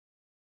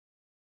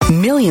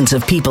Millions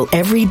of people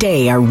every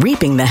day are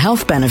reaping the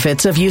health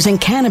benefits of using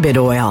cannabis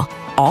oil,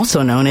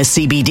 also known as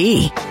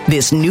CBD.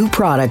 This new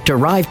product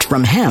derived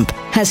from hemp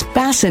has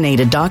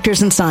fascinated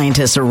doctors and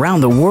scientists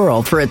around the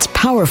world for its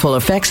powerful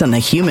effects on the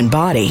human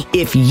body.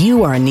 If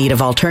you are in need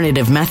of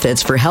alternative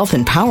methods for health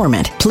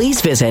empowerment, please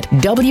visit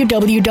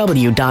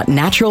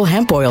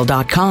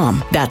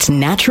www.naturalhempoil.com. That's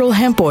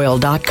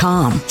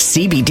naturalhempoil.com.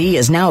 CBD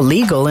is now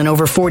legal in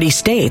over 40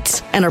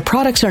 states, and our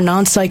products are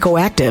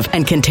non-psychoactive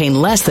and contain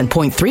less than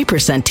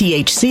 0.3%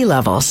 THC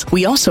levels.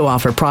 We also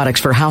offer products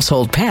for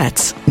household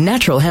pets.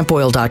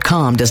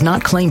 Naturalhempoil.com does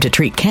not claim to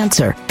treat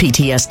cancer,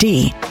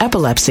 PTSD,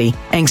 epilepsy,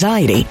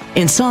 anxiety,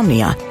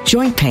 insomnia,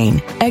 joint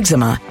pain,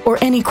 eczema, or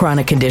any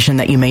chronic condition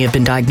that you may have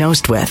been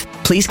diagnosed with.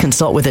 Please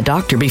consult with a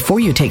doctor before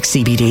you take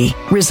CBD.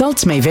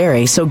 Results may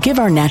vary, so give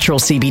our natural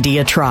CBD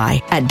a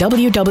try at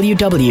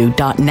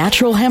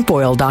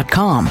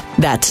www.naturalhempoil.com.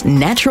 That's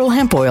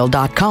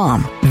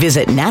naturalhempoil.com.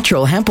 Visit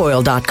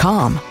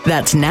naturalhempoil.com.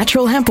 That's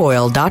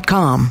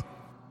naturalhempoil.com.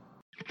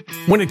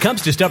 When it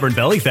comes to stubborn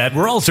belly fat,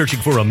 we're all searching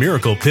for a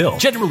miracle pill.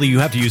 Generally, you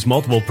have to use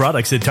multiple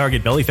products that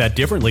target belly fat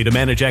differently to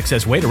manage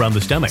excess weight around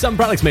the stomach. Some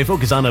products may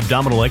focus on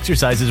abdominal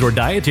exercises or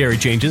dietary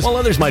changes, while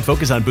others might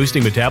focus on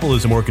boosting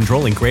metabolism or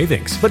controlling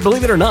cravings. But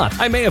believe it or not,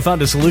 I may have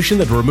found a solution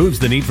that removes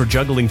the need for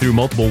juggling through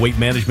multiple weight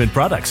management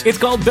products. It's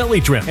called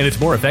Belly Trim, and it's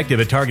more effective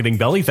at targeting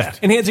belly fat,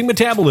 enhancing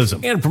metabolism,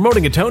 and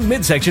promoting a toned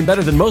midsection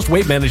better than most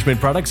weight management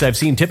products I've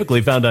seen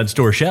typically found on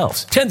store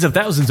shelves. Tens of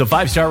thousands of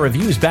 5-star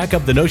reviews back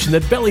up the notion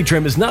that Belly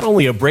Trim is not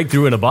only a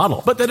breakthrough in a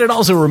bottle, but that it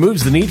also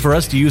removes the need for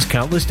us to use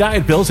countless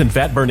diet pills and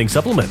fat-burning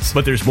supplements.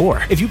 But there's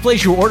more. If you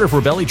place your order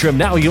for Belly Trim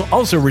now, you'll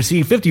also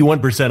receive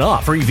 51%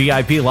 off, free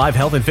VIP live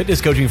health and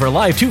fitness coaching for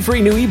life, 2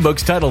 free new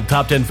ebooks titled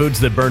Top 10 Foods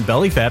That Burn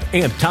Belly Fat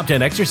and Top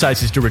 10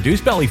 Exercises to Reduce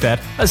Belly Fat,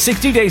 a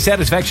 60-day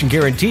satisfaction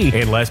guarantee,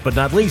 and last but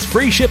not least,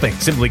 free shipping.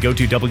 Simply go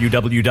to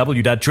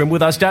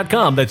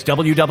www.trimwithus.com. That's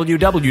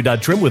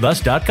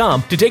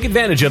www.trimwithus.com to take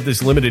advantage of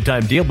this limited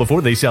time deal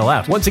before they sell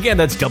out. Once again,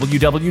 that's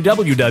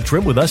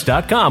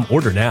www.trimwithus.com.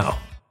 Order now.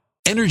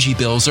 Energy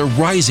bills are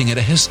rising at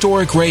a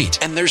historic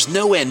rate, and there's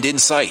no end in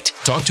sight.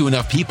 Talk to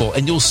enough people,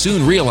 and you'll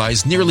soon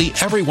realize nearly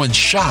everyone's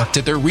shocked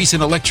at their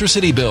recent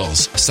electricity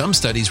bills. Some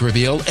studies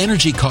reveal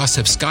energy costs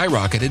have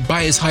skyrocketed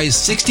by as high as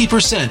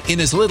 60%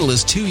 in as little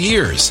as 2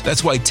 years.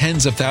 That's why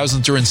tens of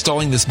thousands are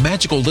installing this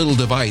magical little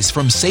device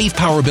from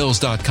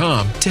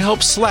SavePowerBills.com to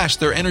help slash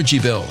their energy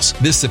bills.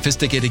 This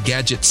sophisticated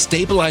gadget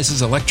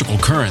stabilizes electrical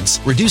currents,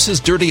 reduces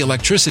dirty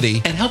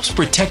electricity, and helps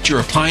protect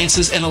your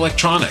appliances and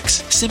electronics.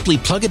 Simply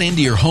plug it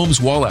into your home's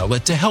wall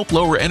outlet to help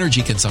lower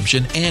energy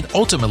consumption and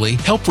ultimately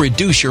help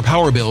reduce your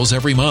power bills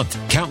every month.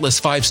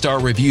 Countless 5-star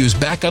reviews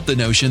back up the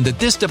notion that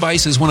this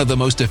device is one of the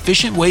most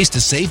efficient ways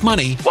to save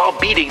money while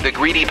beating the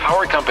greedy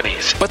power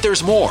companies. But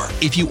there's more.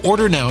 If you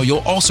order now, you'll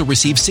also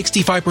receive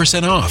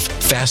 65% off,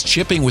 fast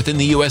shipping within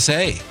the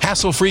USA,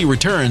 hassle-free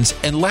returns,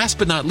 and last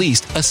but not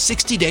least, a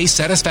 60-day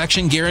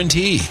satisfaction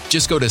guarantee.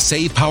 Just go to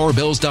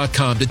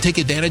SavePowerBills.com to take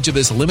advantage of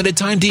this limited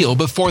time deal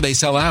before they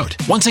sell out.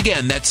 Once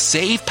again, that's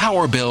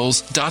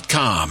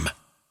SavePowerBills.com.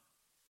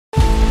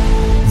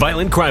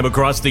 Violent crime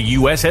across the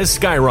U.S. has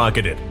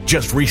skyrocketed.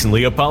 Just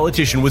recently, a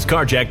politician was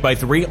carjacked by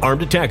 3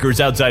 armed attackers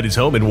outside his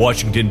home in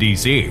Washington,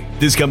 D.C.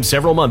 This comes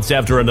several months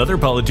after another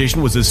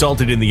politician was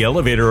assaulted in the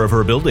elevator of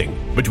her building.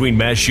 Between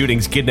mass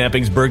shootings,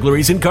 kidnappings,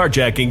 burglaries, and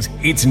carjackings,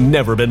 it's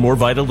never been more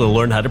vital to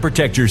learn how to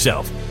protect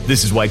yourself.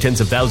 This is why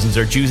tens of thousands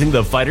are choosing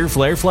the Fighter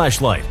Flare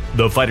flashlight.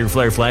 The Fighter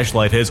Flare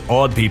flashlight has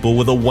awed people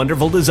with a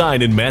wonderful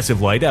design and massive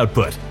light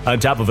output. On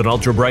top of an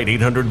ultra-bright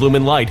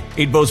 800-lumen light,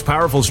 it boasts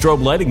powerful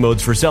strobe lighting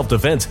modes for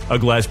self-defense, a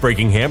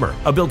glass-breaking hammer,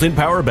 a built-in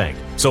power bank,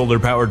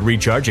 solar-powered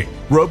recharging,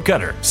 rope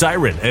cutter,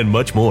 siren, and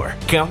much more.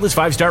 Countless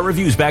 5-star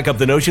reviews back up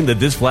the notion that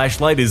this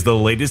flashlight is the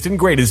latest and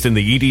greatest in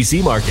the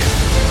EDC market.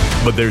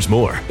 But there's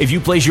more. If you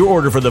place your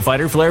order for the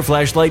Fighter Flare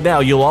flashlight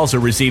now, you'll also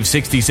receive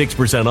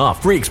 66%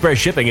 off, free express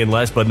shipping, and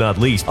last but not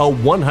least, a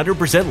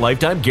 100%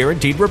 lifetime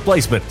guaranteed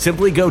replacement.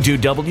 Simply go to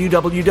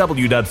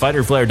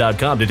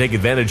www.fighterflare.com to take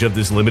advantage of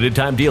this limited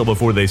time deal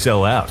before they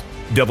sell out.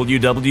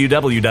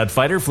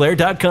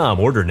 www.fighterflare.com.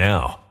 Order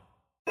now.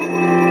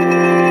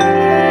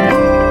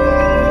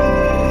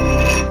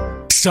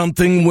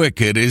 Something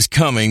wicked is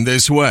coming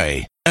this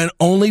way, and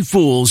only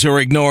fools are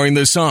ignoring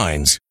the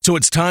signs. So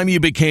it's time you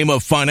became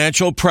a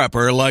financial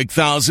prepper like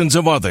thousands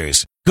of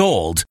others.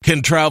 Gold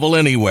can travel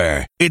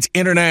anywhere. It's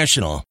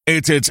international.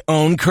 It's its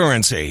own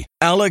currency.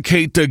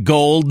 Allocate to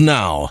gold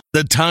now,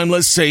 the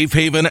timeless safe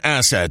haven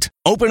asset.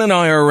 Open an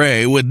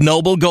IRA with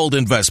Noble Gold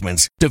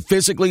Investments to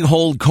physically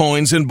hold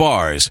coins and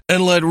bars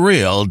and let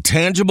real,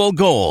 tangible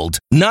gold,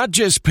 not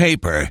just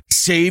paper,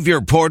 Save your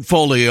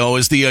portfolio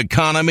as the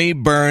economy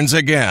burns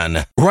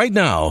again. Right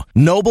now,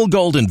 Noble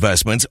Gold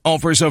Investments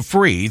offers a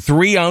free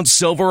 3-ounce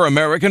silver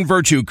American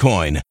Virtue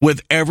coin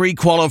with every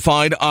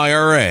qualified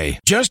IRA.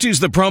 Just use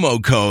the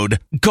promo code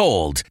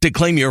GOLD to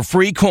claim your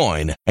free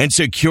coin and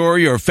secure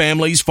your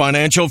family's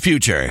financial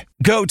future.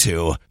 Go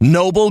to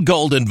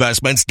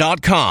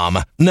noblegoldinvestments.com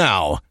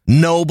now.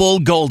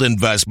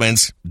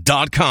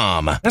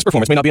 noblegoldinvestments.com. Past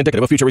performance may not be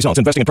indicative of future results.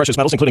 Investing in precious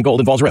metals, including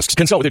gold, involves risks.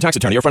 Consult with your tax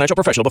attorney or financial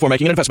professional before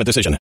making an investment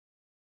decision.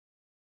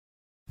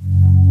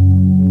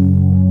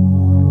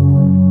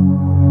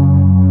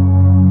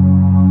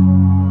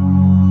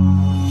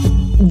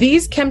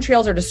 These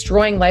chemtrails are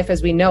destroying life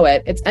as we know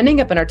it. It's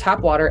ending up in our tap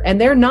water, and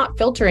they're not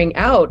filtering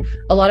out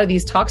a lot of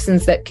these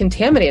toxins that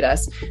contaminate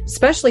us,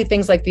 especially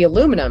things like the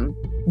aluminum.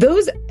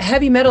 Those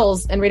heavy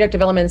metals and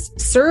radioactive elements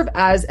serve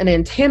as an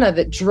antenna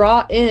that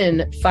draw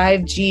in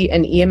 5G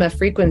and EMF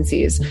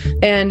frequencies.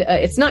 And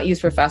it's not used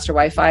for faster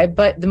Wi-Fi,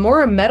 but the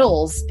more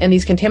metals and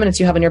these contaminants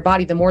you have in your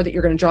body, the more that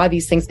you're going to draw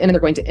these things in, and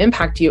they're going to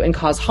impact you and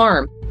cause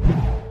harm.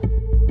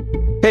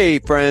 Hey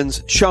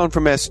friends, Sean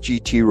from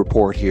SGT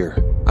Report here.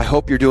 I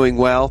hope you're doing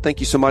well.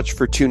 Thank you so much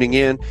for tuning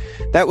in.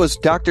 That was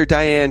Dr.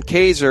 Diane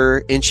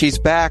Kazer, and she's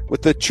back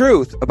with the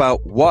truth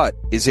about what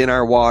is in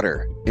our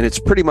water. And it's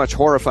pretty much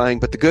horrifying,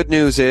 but the good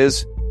news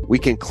is we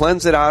can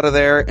cleanse it out of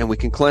there, and we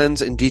can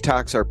cleanse and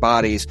detox our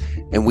bodies,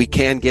 and we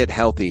can get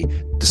healthy,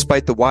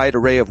 despite the wide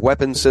array of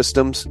weapon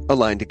systems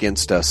aligned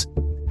against us.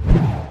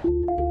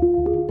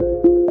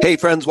 Hey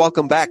friends,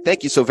 welcome back.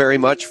 Thank you so very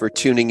much for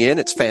tuning in.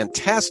 It's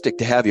fantastic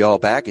to have you all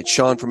back. It's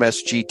Sean from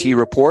SGT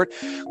Report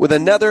with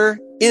another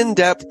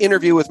in-depth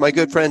interview with my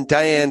good friend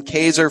Diane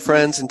Kazer,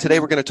 friends. And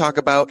today we're going to talk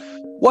about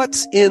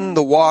what's in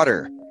the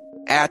water: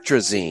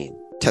 atrazine,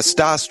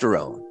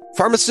 testosterone,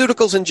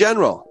 pharmaceuticals in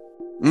general.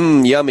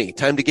 Yummy.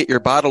 Time to get your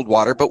bottled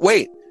water. But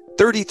wait,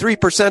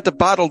 33% of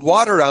bottled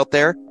water out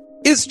there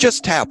is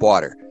just tap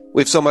water.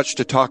 We have so much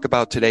to talk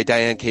about today.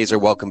 Diane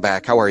Kazer, welcome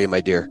back. How are you, my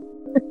dear?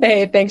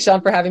 Hey, thanks, Sean,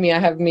 for having me. I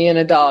have me and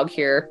a dog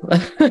here.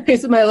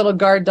 He's my little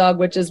guard dog,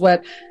 which is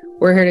what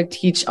we're here to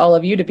teach all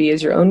of you to be,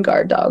 is your own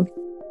guard dog.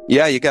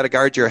 Yeah, you got to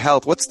guard your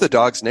health. What's the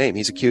dog's name?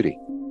 He's a cutie.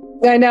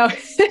 I know.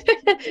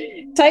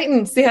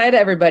 Titan, say hi to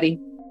everybody.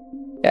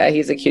 Yeah,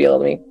 he's a cutie.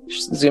 Let me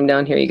zoom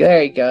down here.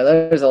 There you go.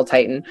 There's old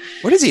Titan.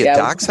 What is he, a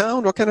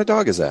dachshund? What kind of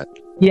dog is that?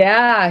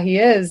 Yeah, he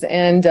is.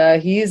 And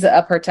he's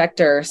a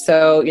protector.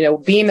 So,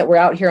 being that we're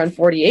out here on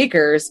 40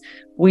 acres,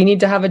 we need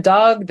to have a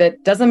dog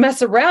that doesn't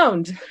mess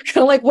around, kind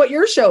of like what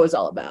your show is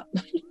all about.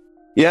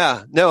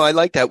 Yeah, no, I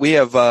like that. We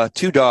have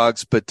 2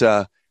 dogs, but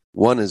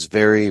one is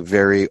very,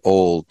 very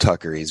old,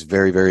 Tucker. He's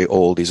very, very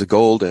old. He's a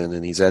golden,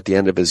 and he's at the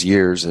end of his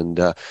years. And,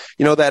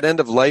 that end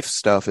of life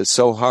stuff is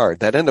so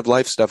hard. That end of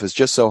life stuff is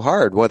just so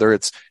hard, whether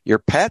it's your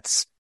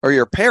pets or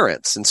your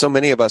parents. And so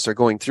many of us are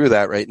going through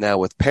that right now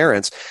with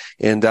parents.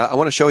 And I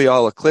want to show you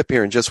all a clip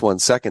here in just 1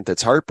 second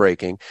that's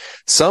heartbreaking.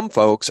 Some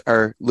folks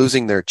are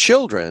losing their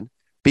children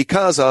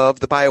because of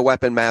the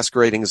bioweapon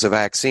masquerading as a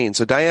vaccine.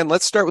 So, Diane,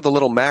 let's start with a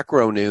little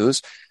macro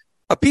news.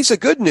 A piece of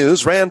good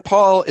news: Rand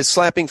Paul is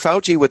slapping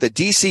Fauci with a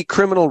D.C.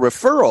 criminal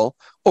referral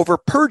over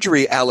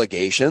perjury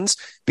allegations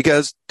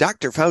because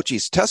Dr.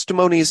 Fauci's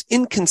testimony is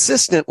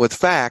inconsistent with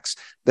facts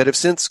that have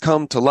since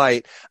come to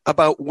light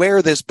about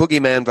where this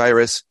boogeyman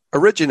virus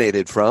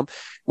originated from.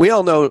 We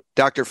all know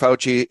Dr.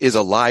 Fauci is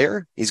a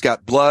liar. He's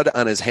got blood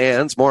on his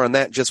hands. More on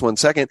that in just 1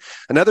 second.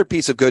 Another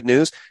piece of good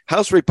news: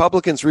 House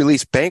Republicans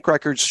released bank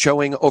records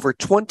showing over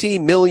 $20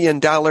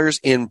 million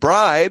in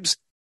bribes,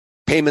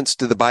 payments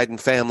to the Biden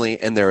family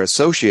and their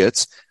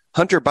associates.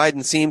 Hunter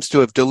Biden seems to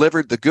have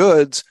delivered the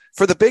goods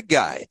for the big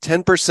guy.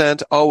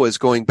 10% always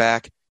going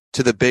back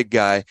to the big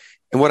guy.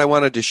 And what I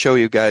wanted to show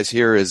you guys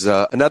here is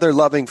another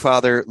loving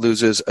father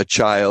loses a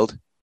child.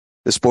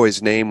 This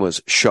boy's name was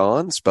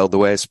Sean, spelled the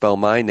way I spell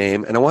my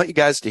name. And I want you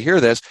guys to hear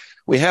this.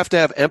 We have to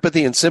have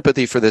empathy and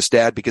sympathy for this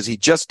dad because he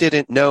just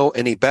didn't know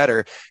any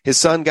better. His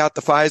son got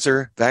the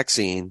Pfizer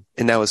vaccine,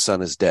 and now his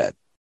son is dead.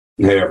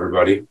 Hey,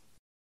 everybody.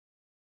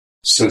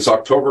 Since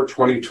October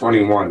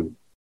 2021,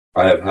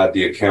 I have had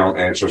the account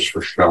Answers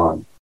for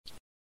Sean.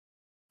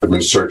 I've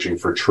been searching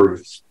for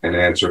truth and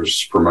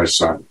answers for my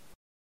son,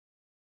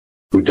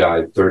 who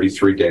died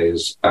 33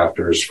 days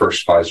after his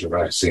first Pfizer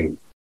vaccine.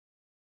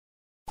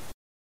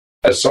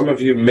 As some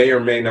of you may or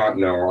may not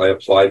know, I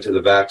applied to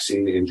the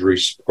Vaccine Injury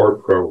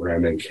Support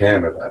Program in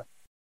Canada.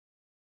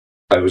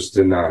 I was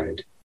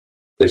denied.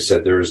 They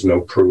said there is no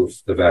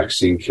proof the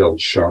vaccine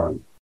killed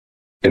Sean.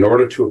 In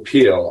order to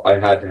appeal, I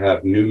had to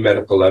have new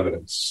medical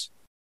evidence.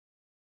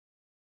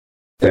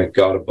 Thank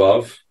God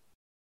above,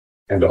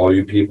 and all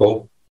you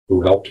people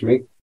who helped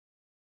me,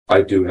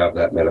 I do have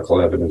that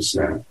medical evidence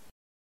now.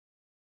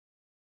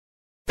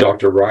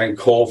 Dr. Ryan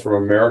Cole from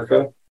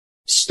America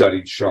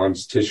studied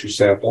Sean's tissue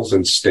samples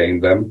and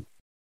stained them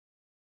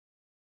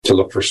to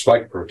look for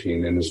spike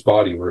protein in his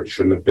body where it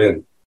shouldn't have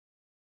been.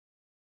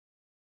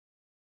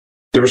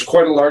 There was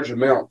quite a large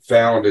amount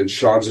found in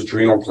Sean's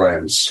adrenal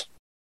glands.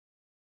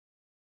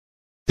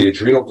 The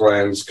adrenal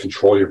glands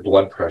control your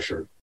blood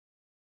pressure.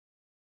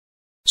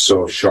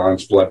 So if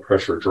Sean's blood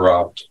pressure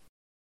dropped,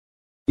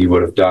 he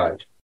would have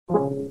died.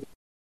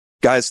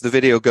 Guys, the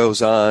video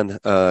goes on.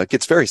 It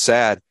gets very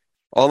sad.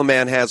 All the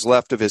man has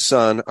left of his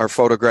son are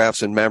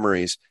photographs and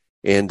memories.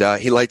 And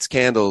he lights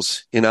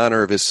candles in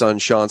honor of his son,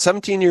 Sean,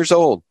 17 years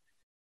old.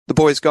 The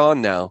boy's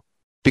gone now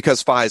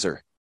because Pfizer.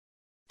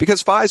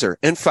 Because Pfizer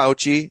and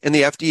Fauci and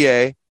the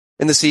FDA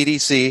and the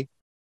CDC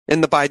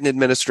and the Biden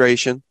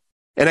administration.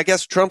 And I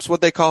guess Trump's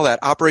what they call that,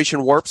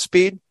 Operation Warp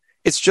Speed.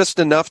 It's just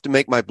enough to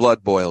make my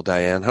blood boil,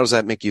 Diane. How does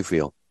that make you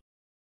feel?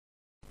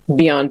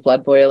 Beyond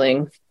blood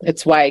boiling.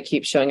 It's why I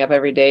keep showing up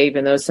every day,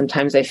 even though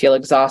sometimes I feel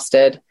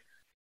exhausted,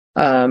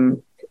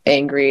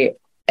 angry,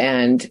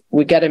 and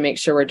we got to make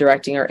sure we're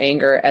directing our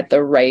anger at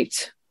the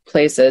right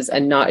places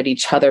and not at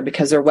each other,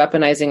 because they're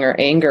weaponizing our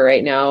anger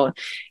right now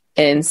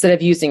instead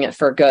of using it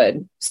for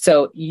good.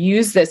 So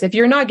use this. If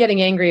you're not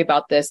getting angry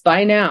about this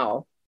by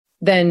now,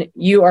 then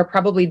you are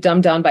probably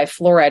dumbed down by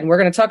fluoride. And we're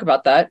going to talk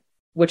about that,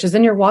 which is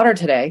in your water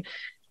today.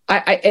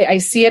 I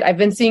see it. I've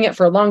been seeing it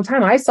for a long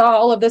time. I saw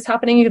all of this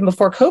happening even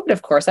before COVID,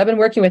 of course. I've been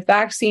working with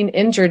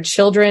vaccine-injured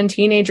children,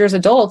 teenagers,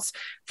 adults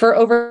for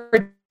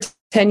over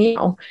 10 years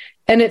now.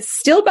 And it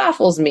still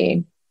baffles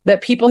me that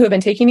people who have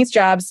been taking these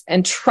jabs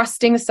and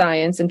trusting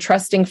science and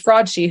trusting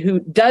Fraudshi, who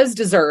does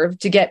deserve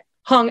to get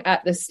hung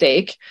at the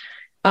stake.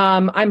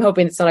 I'm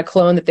hoping it's not a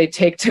clone that they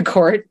take to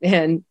court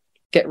and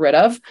get rid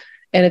of.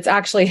 And it's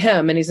actually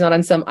him, and he's not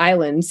on some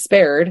island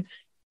spared.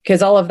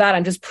 Because all of that,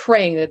 I'm just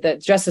praying that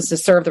justice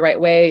is served the right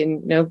way,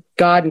 and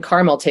God and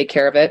karma will take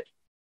care of it.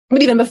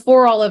 But even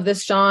before all of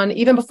this, Sean,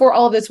 even before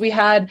all of this, we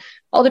had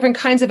all different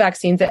kinds of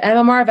vaccines. The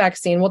MMR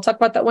vaccine, we'll talk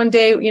about that one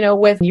day,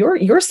 with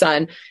your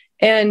son,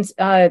 and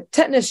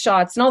tetanus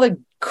shots and all the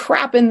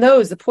crap in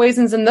those, the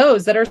poisons in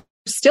those that are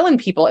still in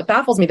people. It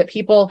baffles me that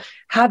people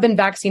have been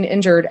vaccine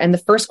injured, and the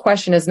first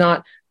question is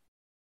not,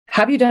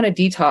 have you done a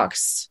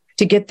detox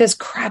to get this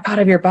crap out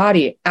of your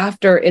body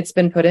after it's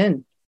been put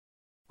in?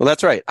 Well,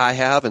 that's right. I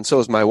have, and so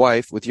has my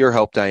wife, with your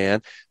help,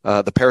 Diane.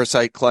 The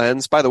Parasite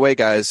Cleanse. By the way,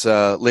 guys,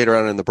 later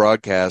on in the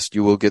broadcast,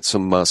 you will get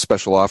some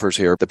special offers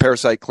here. The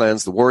Parasite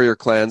Cleanse, the Warrior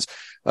Cleanse,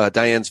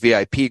 Diane's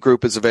VIP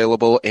group is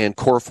available, and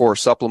Core 4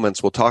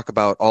 supplements. We'll talk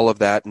about all of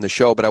that in the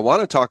show, but I want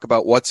to talk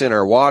about what's in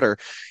our water.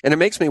 And it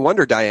makes me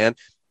wonder, Diane,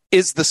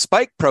 is the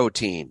spike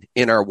protein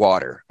in our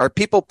water? Are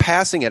people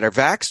passing it? Are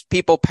vaxxed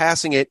people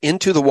passing it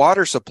into the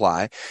water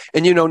supply?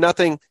 And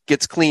nothing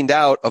gets cleaned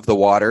out of the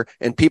water,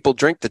 and people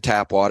drink the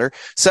tap water.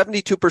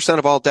 72%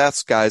 of all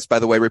deaths, guys, by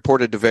the way,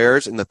 reported to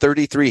VAERS in the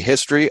 33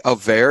 history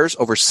of VAERS,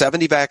 over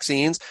 70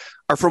 vaccines,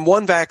 are from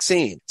one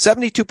vaccine.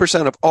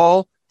 72% of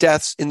all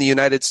deaths in the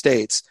United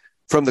States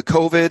from the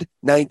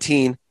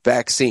COVID-19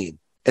 vaccine.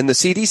 And the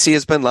CDC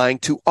has been lying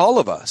to all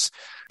of us.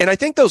 And I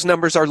think those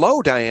numbers are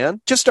low, Diane.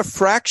 Just a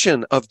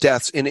fraction of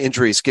deaths and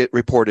injuries get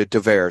reported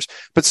to VAERS.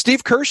 But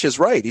Steve Kirsch is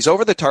right. He's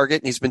over the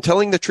target, and he's been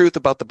telling the truth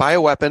about the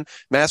bioweapon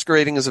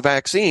masquerading as a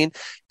vaccine.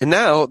 And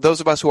now those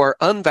of us who are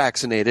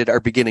unvaccinated are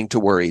beginning to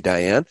worry,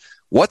 Diane.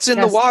 What's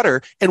in the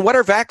water, and what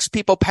are vax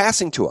people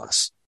passing to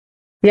us?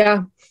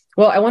 Yeah.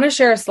 Well, I want to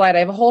share a slide. I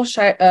have a whole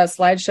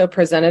slideshow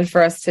presented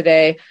for us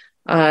today.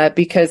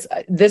 Because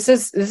this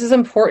is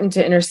important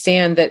to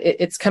understand that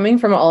it's coming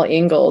from all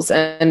angles,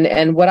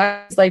 and what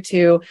I like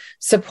to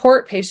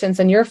support patients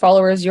and your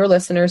followers, your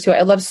listeners, who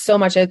I love so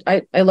much.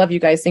 I love you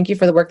guys. Thank you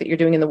for the work that you're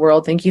doing in the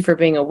world. Thank you for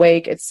being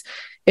awake.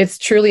 It's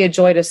truly a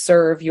joy to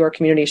serve your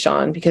community,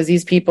 Sean, because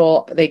these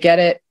people, they get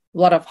it. A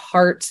lot of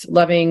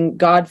heart-loving,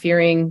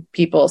 God-fearing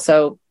people.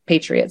 So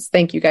patriots,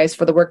 thank you guys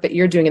for the work that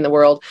you're doing in the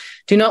world.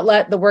 Do not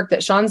let the work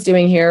that Sean's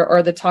doing here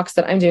or the talks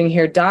that I'm doing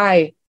here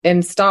die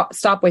and stop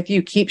with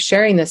you. Keep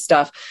sharing this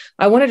stuff.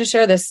 I wanted to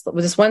share this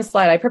one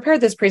slide. I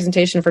prepared this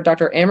presentation for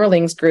Dr.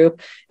 Ammerling's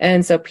group.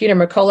 And so Peter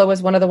McCullough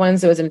was one of the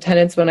ones that was in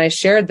attendance when I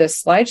shared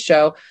this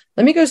slideshow.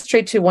 Let me go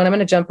straight to one. I'm going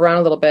to jump around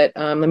a little bit.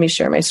 Let me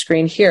share my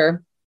screen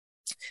here.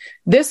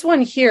 This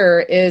one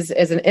here is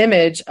an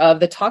image of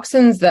the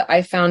toxins that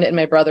I found in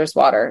my brother's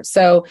water.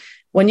 So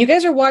when you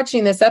guys are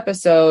watching this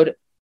episode,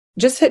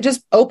 just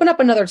open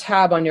up another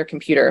tab on your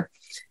computer.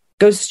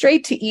 Go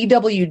straight to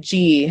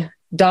ewg.org/tapwater.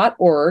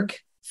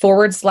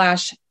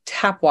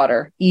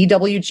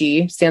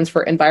 EWG stands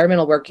for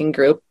Environmental Working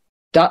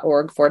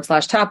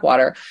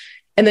Group.org/tapwater.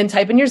 And then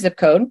type in your zip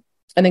code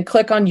and then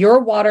click on your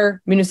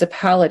water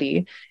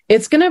municipality.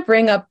 It's going to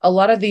bring up a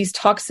lot of these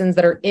toxins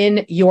that are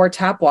in your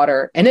tap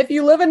water. And if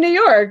you live in New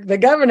York, the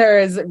governor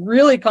is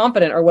really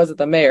confident, or was it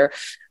the mayor,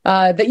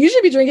 that you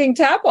should be drinking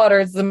tap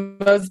water. It's the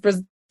most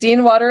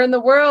pristine water in the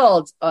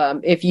world.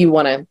 If you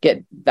want to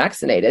get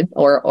vaccinated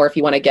or if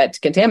you want to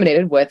get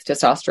contaminated with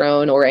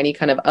testosterone or any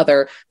kind of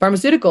other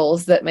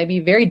pharmaceuticals that might be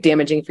very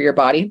damaging for your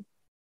body.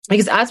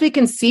 Because as we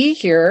can see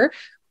here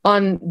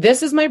on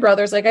This Is My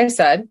Brother's, like I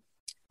said,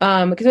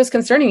 because it was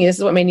concerning me. This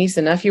is what my niece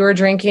and nephew are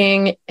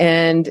drinking,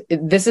 and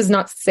this is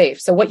not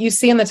safe. So what you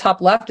see in the top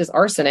left is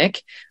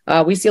arsenic.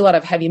 We see a lot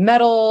of heavy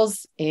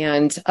metals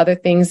and other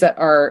things that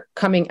are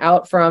coming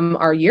out from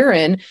our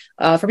urine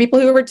for people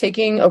who are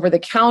taking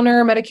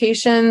over-the-counter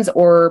medications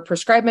or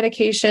prescribed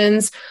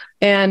medications.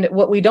 And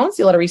what we don't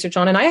see a lot of research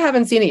on, and I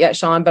haven't seen it yet,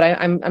 Sean, but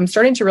I'm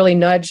starting to really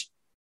nudge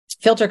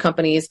filter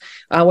companies,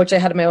 which I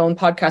had in my own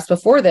podcast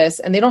before this,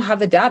 and they don't have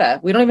the data.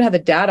 We don't even have the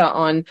data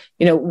on,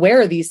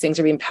 where these things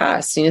are being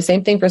passed.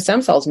 Same thing for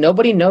stem cells.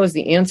 Nobody knows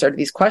the answer to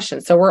these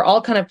questions. So we're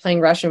all kind of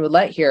playing Russian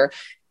roulette here.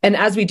 And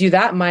as we do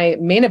that, my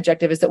main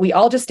objective is that we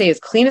all just stay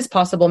as clean as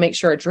possible, make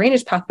sure our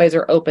drainage pathways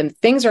are open,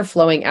 things are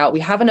flowing out.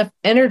 We have enough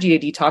energy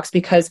to detox,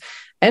 because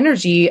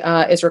energy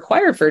is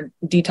required for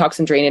detox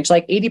and drainage.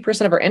 Like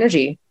 80% of our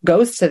energy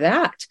goes to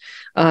that.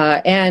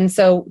 And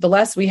so the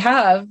less we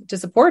have to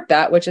support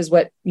that, which is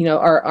what,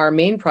 our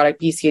main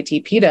product,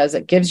 BCATP, does,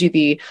 it gives you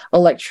the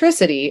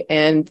electricity,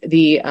 and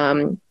the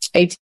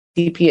ATP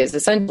is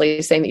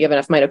essentially saying that you have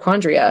enough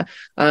mitochondria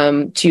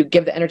to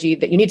give the energy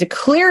that you need to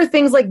clear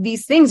things like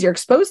these things you're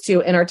exposed to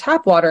in our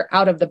tap water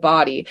out of the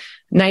body.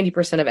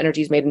 90% of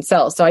energy is made in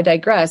cells. So I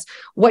digress.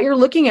 What you're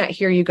looking at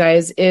here, you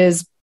guys,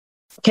 is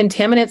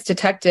contaminants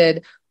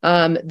detected,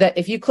 that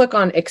if you click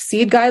on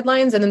exceed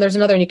guidelines, and then there's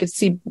another, and you can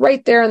see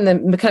right there in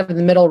the kind of in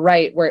the middle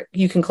right, where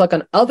you can click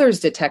on others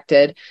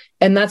detected,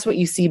 and that's what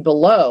you see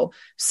below.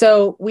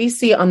 So we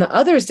see on the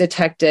others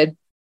detected,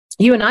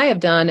 you and I have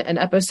done an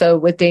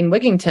episode with Dane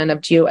Wigington of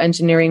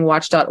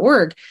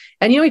geoengineeringwatch.org.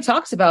 And, he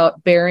talks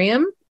about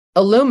barium,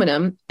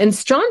 aluminum, and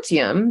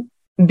strontium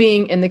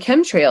being in the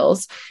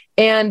chemtrails.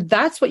 And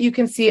that's what you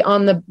can see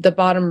on the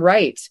bottom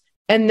right.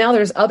 And now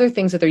there's other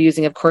things that they're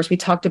using. Of course, we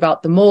talked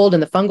about the mold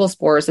and the fungal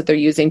spores that they're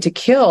using to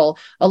kill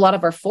a lot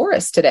of our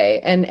forests today.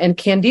 And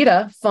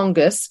Candida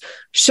fungus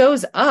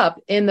shows up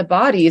in the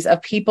bodies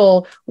of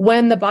people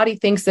when the body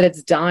thinks that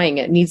it's dying.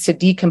 It needs to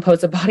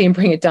decompose the body and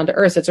bring it down to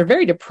earth. So it's a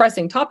very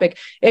depressing topic.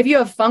 If you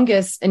have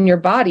fungus in your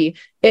body,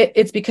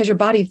 it's because your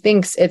body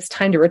thinks it's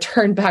time to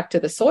return back to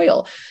the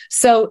soil.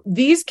 So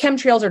these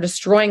chemtrails are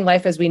destroying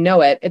life as we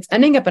know it. It's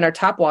ending up in our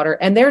tap water,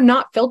 and they're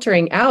not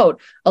filtering out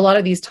a lot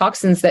of these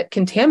toxins that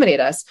contaminate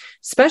us,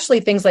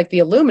 especially things like the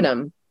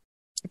aluminum,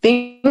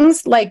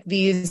 things like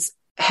these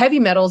heavy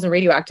metals and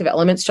radioactive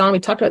elements. Sean, we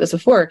talked about this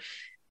before.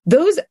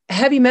 Those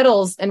heavy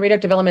metals and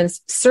radioactive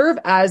elements serve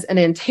as an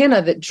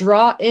antenna that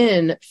draw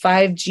in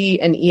 5G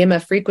and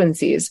EMF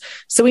frequencies.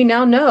 So we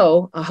now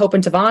know, Hope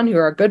and Tavon, who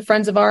are good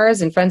friends of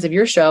ours and friends of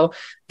your show,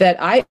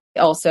 that I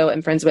also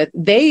am friends with,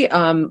 they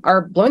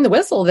are blowing the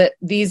whistle that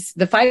the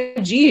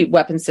 5G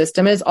weapon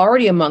system is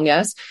already among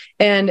us,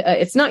 and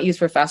it's not used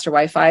for faster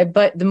Wi-Fi.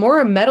 But the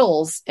more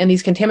metals and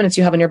these contaminants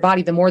you have in your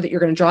body, the more that you're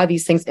going to draw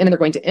these things in, and they're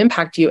going to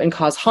impact you and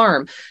cause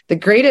harm. The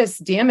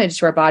greatest damage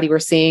to our body we're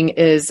seeing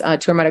is to our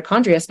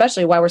mitochondria,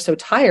 especially why we're so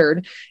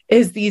tired,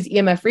 is these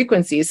EMF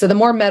frequencies. So the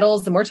more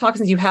metals, the more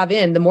toxins you have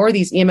in, the more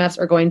these EMFs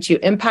are going to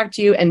impact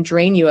you and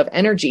drain you of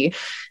energy.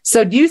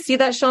 So do you see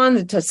that, Sean,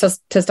 the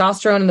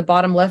testosterone in the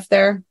bottom left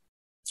there?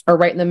 Or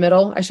right in the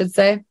middle, I should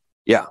say.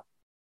 Yeah.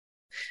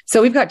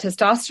 So we've got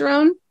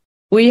testosterone,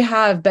 we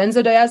have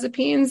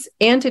benzodiazepines,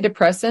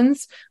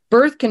 antidepressants,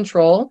 birth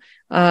control,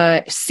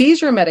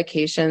 seizure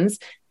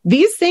medications.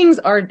 These things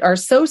are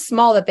so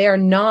small that they are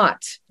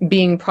not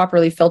being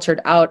properly filtered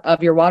out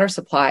of your water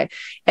supply.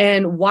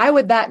 And why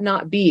would that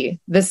not be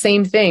the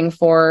same thing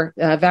for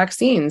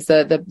vaccines,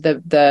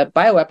 the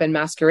bioweapon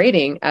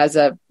masquerading as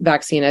a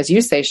vaccine, as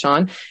you say,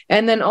 Sean?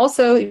 And then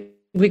also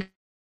we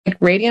like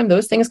radium,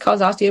 those things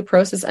cause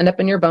osteoporosis, end up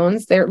in your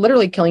bones. They're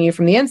literally killing you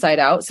from the inside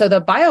out. So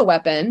the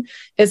bioweapon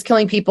is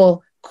killing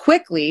people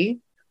quickly,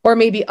 or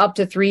maybe up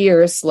to 3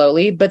 years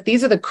slowly. But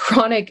these are the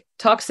chronic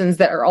toxins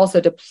that are also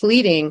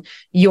depleting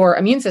your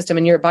immune system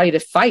and your body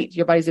to fight,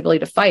 your body's ability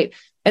to fight.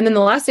 And then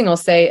the last thing I'll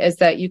say is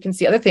that you can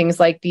see other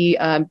things like the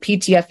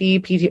PTFE,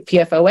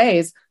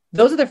 PFOAs.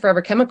 Those are the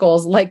forever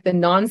chemicals, like the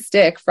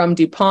non-stick from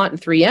DuPont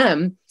and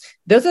 3M.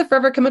 Those are the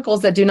forever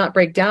chemicals that do not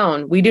break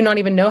down. We do not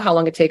even know how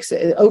long it takes,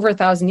 over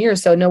 1,000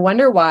 years. So no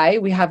wonder why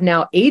we have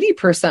now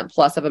 80%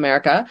 plus of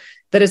America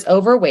that is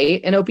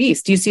overweight and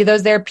obese. Do you see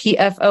those there?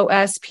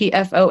 PFOS,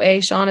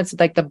 PFOA, Sean? It's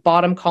like the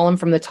bottom column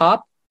from the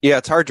top. Yeah,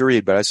 it's hard to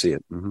read, but I see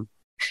it. Mm-hmm.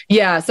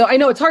 Yeah, so I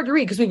know it's hard to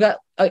read because we've got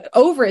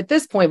over at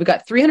this point, we've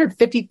got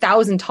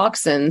 350,000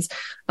 toxins,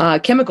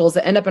 chemicals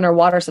that end up in our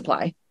water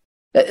supply.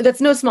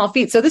 That's no small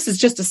feat. So this is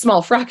just a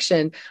small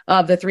fraction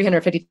of the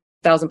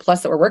 350,000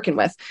 plus that we're working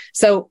with.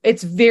 So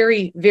it's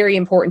very, very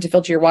important to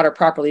filter your water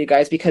properly, you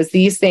guys, because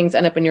these things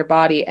end up in your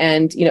body.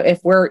 And,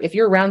 if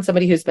you're around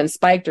somebody who's been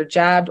spiked or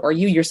jabbed, or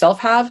you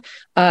yourself have,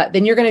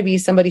 then you're going to be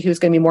somebody who's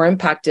going to be more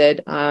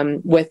impacted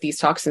with these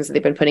toxins that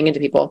they've been putting into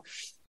people.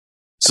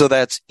 So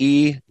that's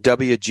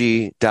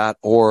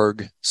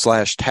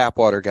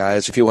ewg.org/tapwater,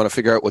 guys, if you want to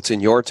figure out what's in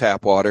your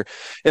tap water.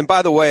 And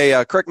by the way,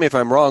 correct me if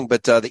I'm wrong,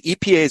 but the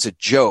EPA is a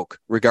joke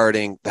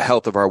regarding the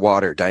health of our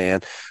water,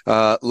 Diane.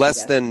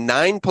 Less than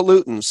 9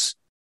 pollutants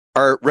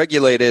are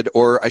regulated,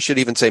 or I should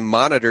even say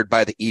monitored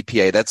by the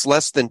EPA. That's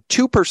less than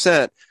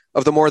 2%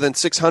 of the more than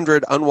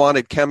 600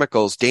 unwanted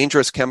chemicals,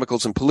 dangerous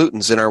chemicals and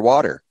pollutants in our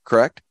water,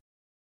 correct?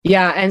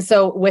 Yeah. And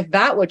so with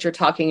that, what you're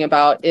talking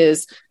about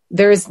is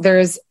there's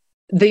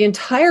the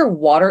entire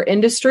water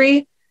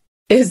industry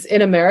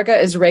in America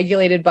is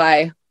regulated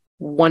by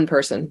one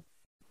person.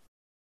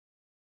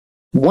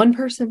 One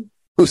person.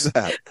 Who's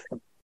that?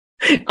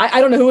 I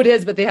don't know who it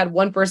is, but they had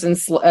one person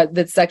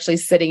that's actually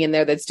sitting in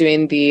there that's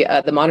doing the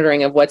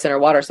monitoring of what's in our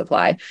water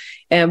supply.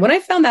 And when I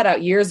found that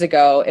out years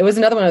ago, it was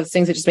another one of those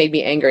things that just made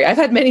me angry. I've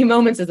had many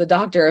moments as a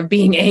doctor of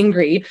being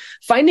angry,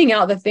 finding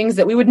out the things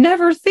that we would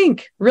never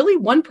think. Really,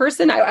 one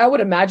person? I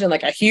would imagine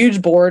like a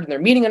huge board and they're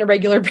meeting on a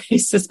regular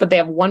basis, but they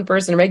have one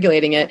person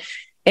regulating it.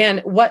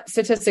 And what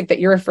statistic that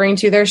you're referring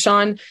to there,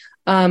 Sean,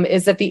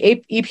 is that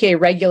the EPA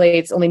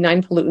regulates only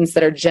 9 pollutants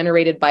that are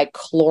generated by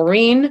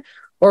chlorine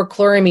or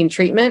chloramine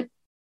treatment.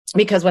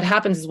 Because what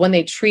happens is when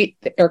they treat,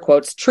 air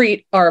quotes,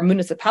 treat our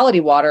municipality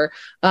water,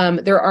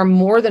 there are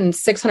more than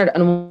 600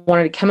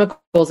 unwanted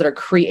chemicals that are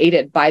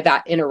created by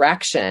that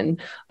interaction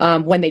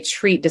when they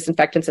treat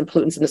disinfectants and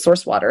pollutants in the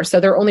source water. So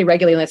they're only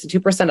regulating less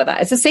than 2% of that.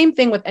 It's the same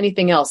thing with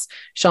anything else,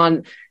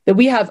 Sean, that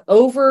we have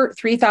over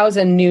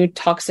 3,000 new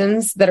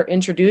toxins that are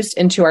introduced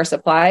into our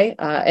supply,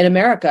 in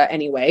America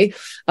anyway,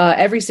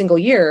 every single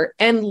year.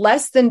 And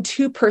less than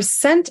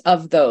 2%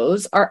 of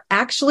those are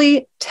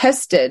actually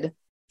tested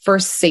for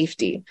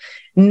safety,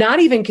 not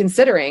even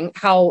considering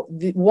how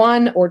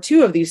one or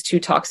two of these 2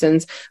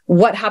 toxins,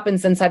 what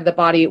happens inside of the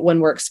body when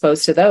we're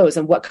exposed to those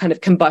and what kind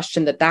of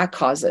combustion that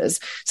causes.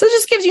 So it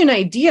just gives you an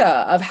idea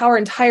of how our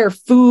entire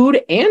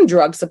food and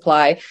drug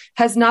supply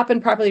has not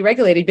been properly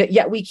regulated, but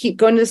yet we keep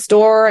going to the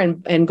store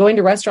and going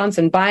to restaurants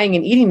and buying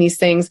and eating these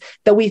things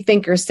that we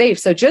think are safe.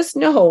 So just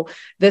know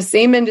the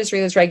same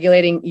industry that's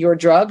regulating your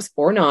drugs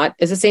or not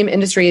is the same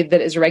industry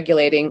that is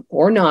regulating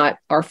or not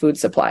our food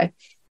supply.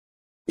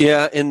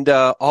 Yeah, and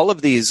all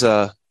of these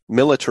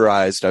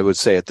militarized, I would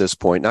say at this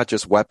point, not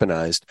just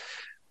weaponized,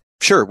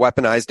 sure,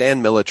 weaponized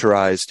and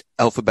militarized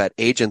alphabet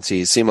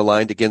agencies seem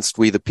aligned against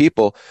we the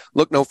people.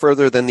 Look no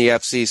further than the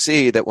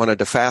FCC that wanted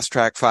to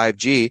fast-track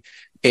 5G.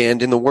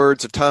 And in the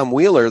words of Tom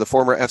Wheeler, the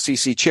former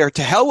FCC chair,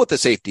 to hell with the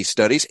safety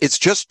studies. It's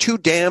just too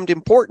damned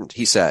important,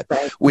 he said.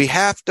 Right. We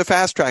have to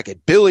fast-track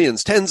it.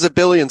 Billions, tens of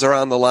billions are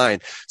on the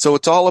line. So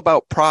it's all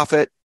about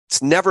profit.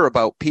 It's never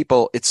about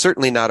people. It's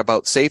certainly not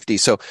about safety.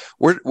 So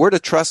we're to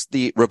trust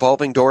the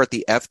revolving door at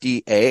the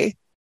FDA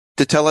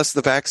to tell us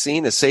the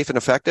vaccine is safe and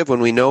effective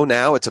when we know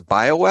now it's a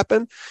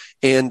bioweapon.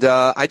 And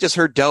I just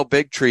heard Del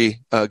Bigtree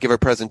give a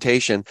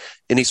presentation,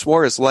 and he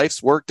swore his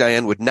life's work,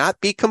 Diane, would not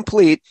be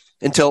complete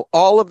until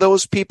all of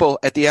those people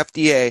at the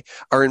FDA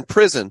are in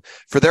prison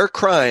for their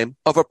crime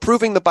of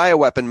approving the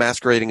bioweapon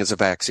masquerading as a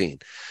vaccine.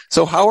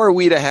 So how are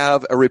we to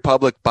have a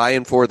republic by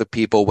and for the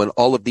people when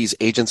all of these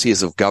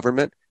agencies of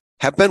government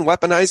have been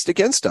weaponized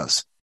against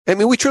us? I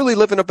mean, we truly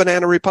live in a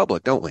banana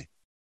republic, don't we?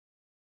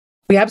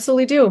 We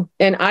absolutely do.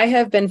 And I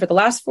have been for the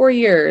last 4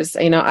 years,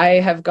 I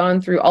have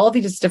gone through all of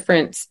these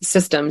different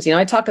systems.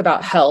 I talk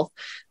about health,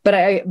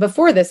 but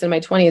before this in my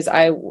 20s,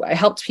 I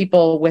helped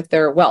people with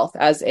their wealth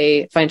as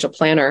a financial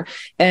planner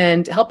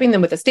and helping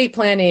them with estate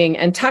planning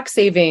and tax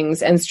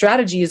savings and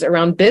strategies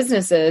around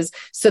businesses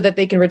so that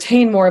they can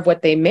retain more of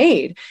what they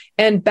made.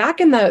 And back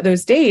in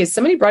those days,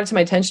 somebody brought it to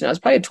my attention. I was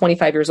probably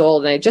 25 years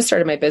old and I just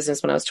started my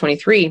business when I was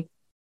 23.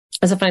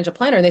 As a financial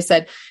planner, and they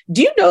said,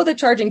 do you know that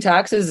charging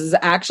taxes is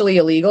actually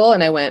illegal?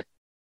 And I went,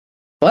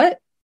 what?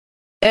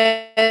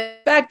 And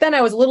back then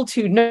I was a little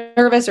too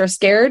nervous or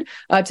scared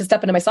to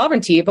step into my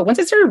sovereignty. But once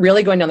I started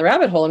really going down the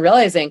rabbit hole and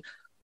realizing,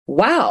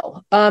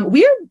 wow,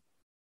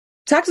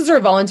 taxes are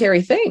a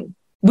voluntary thing.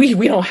 We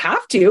don't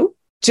have to.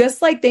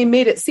 Just like they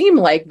made it seem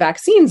like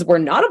vaccines were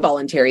not a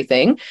voluntary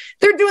thing,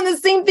 they're doing the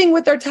same thing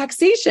with their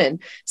taxation.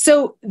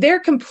 So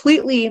they're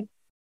completely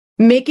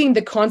making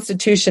the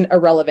Constitution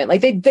irrelevant.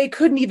 Like they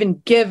couldn't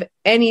even give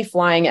any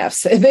flying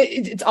Fs.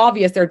 It's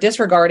obvious they're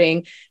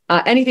disregarding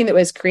anything that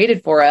was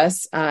created for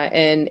us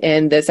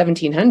in the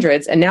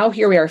 1700s. And now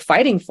here we are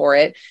fighting for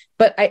it.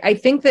 But I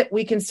think that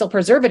we can still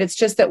preserve it. It's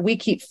just that we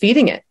keep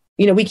feeding it.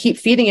 We keep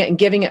feeding it and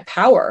giving it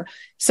power.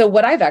 So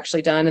what I've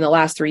actually done in the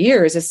last 3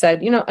 years is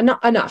said,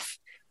 enough.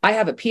 I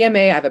have a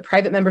PMA. I have a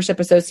private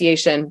membership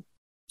association.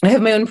 I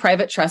have my own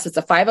private trust. It's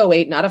a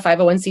 508, not a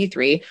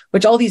 501c3,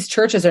 which all these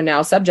churches are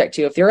now subject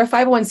to. If you're a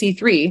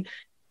 501c3,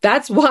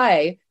 that's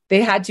why they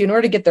had to, in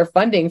order to get their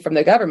funding from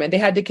the government, they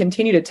had to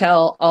continue to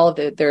tell all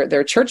of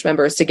their church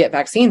members to get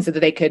vaccines so that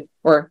they could,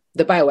 or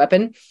the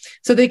bioweapon,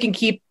 so they can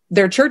keep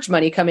their church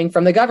money coming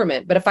from the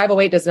government. But a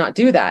 508 does not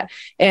do that.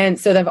 And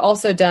so they've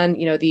also done,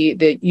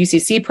 the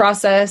UCC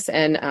process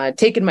and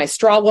taken my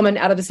straw woman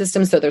out of the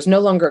system. So there's no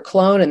longer a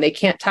clone and they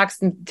can't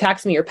tax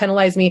me or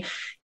penalize me.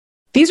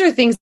 These are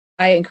things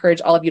I encourage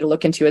all of you to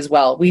look into as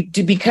well. We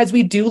do, because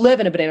we do live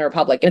in a banana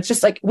republic. And it's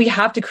just like, we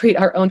have to create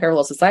our own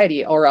parallel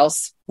society or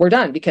else we're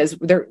done, because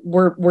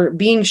we're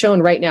being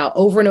shown right now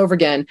over and over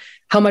again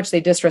how much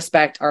they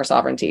disrespect our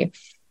sovereignty.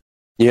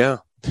 Yeah.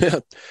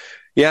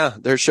 Yeah,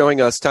 they're showing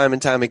us time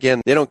and time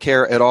again. They don't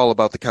care at all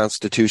about the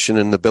Constitution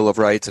and the Bill of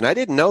Rights. And I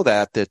didn't know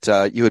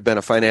that you had been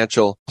a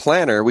financial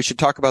planner. We should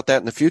talk about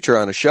that in the future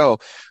on a show.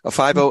 A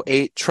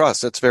 508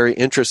 trust. That's very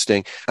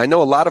interesting. I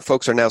know a lot of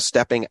folks are now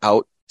stepping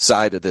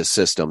outside of this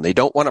system. They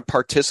don't want to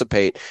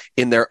participate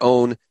in their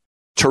own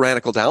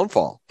tyrannical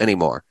downfall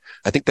anymore.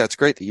 I think that's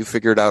great that you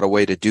figured out a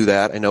way to do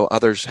that. I know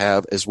others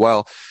have as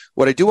well.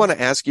 What I do want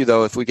to ask you,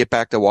 though, if we get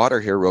back to water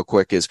here real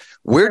quick, is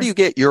where do you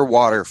get your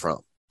water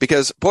from?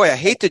 Because, boy, I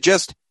hate to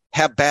just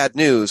have bad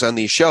news on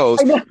these shows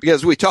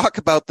because we talk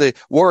about the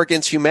war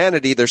against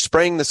humanity. They're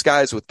spraying the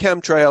skies with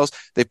chemtrails.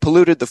 They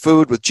polluted the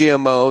food with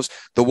GMOs.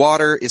 The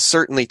water is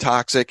certainly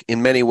toxic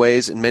in many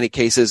ways, in many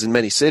cases, in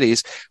many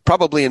cities,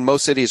 probably in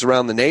most cities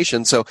around the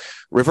nation. So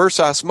reverse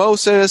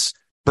osmosis,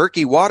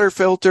 Berkey water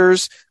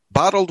filters,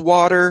 bottled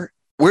water.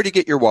 Where do you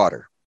get your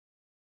water?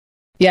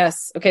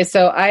 Yes. Okay.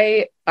 So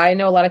I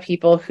know a lot of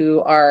people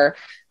who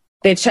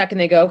they check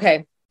and they go,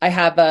 okay, I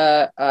have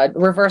a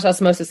reverse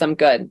osmosis. I'm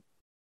good.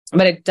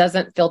 But it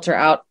doesn't filter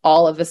out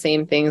all of the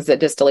same things that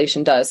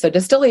distillation does. So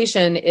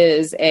distillation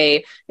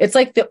it's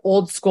like the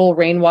old school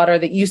rainwater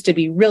that used to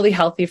be really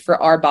healthy for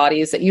our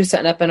bodies, that used to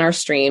end up in our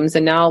streams.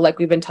 And now, like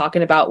we've been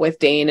talking about with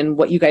Dane and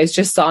what you guys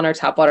just saw in our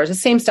tap water, is the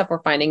same stuff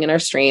we're finding in our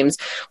streams.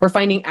 We're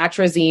finding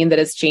atrazine that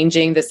is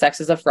changing the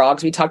sexes of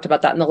frogs. We talked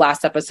about that in the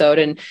last episode.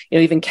 And,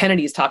 even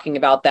Kennedy's talking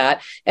about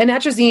that. And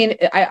atrazine,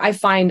 I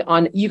find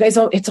on you guys,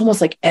 it's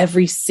almost like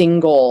every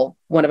single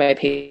one of my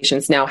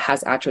patients now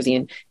has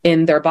atrazine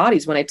in their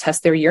bodies when I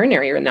test their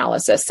urinary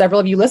analysis. Several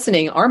of you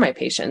listening are my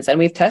patients, and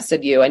we've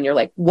tested you, and you're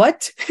like,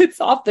 what?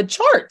 It's off the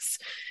charts.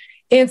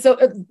 And so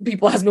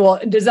people ask me, well,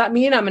 does that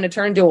mean I'm going to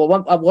turn into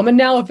a woman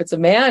now if it's a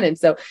man? And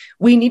so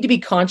we need to be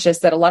conscious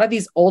that a lot of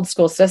these old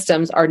school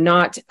systems are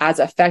not as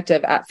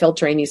effective at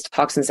filtering these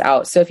toxins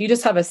out. So if you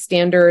just have a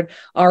standard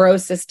RO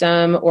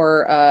system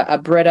or a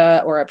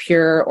Brita or a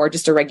Pure or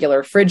just a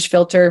regular fridge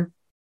filter,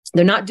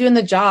 they're not doing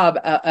the job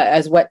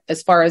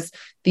as far as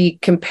the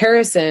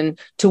comparison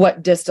to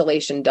what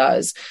distillation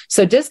does.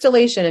 So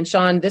distillation, and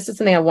Sean, this is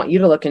something I want you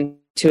to look into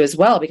as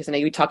well, because I know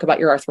you talk about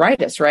your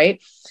arthritis,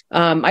 right?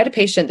 I had a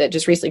patient that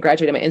just recently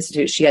graduated my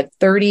institute. She had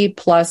 30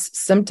 plus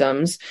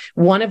symptoms,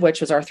 one of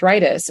which was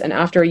arthritis. And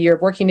after a year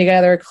of working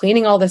together,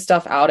 cleaning all this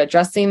stuff out,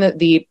 addressing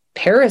the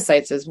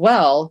parasites as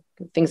well,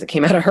 things that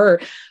came out of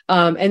her,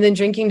 and then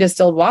drinking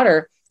distilled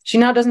water, she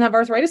now doesn't have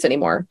arthritis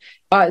anymore.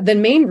 The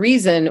main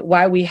reason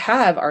why we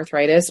have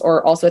arthritis,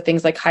 or also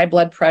things like high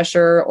blood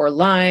pressure or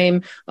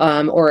Lyme,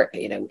 or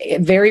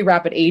very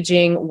rapid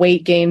aging,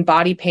 weight gain,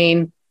 body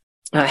pain,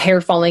 hair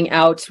falling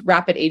out,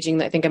 rapid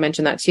aging, I think I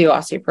mentioned that too,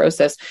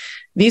 osteoporosis.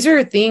 These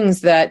are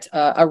things that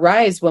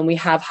arise when we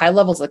have high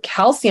levels of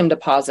calcium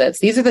deposits.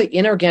 These are the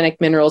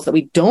inorganic minerals that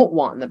we don't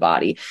want in the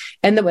body.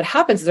 And then what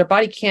happens is our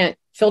body can't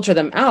filter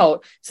them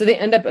out. So they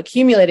end up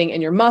accumulating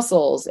in your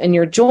muscles and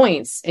your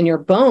joints and your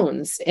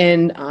bones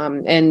and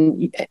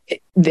in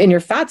your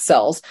fat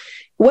cells.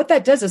 What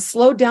that does is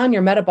slow down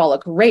your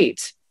metabolic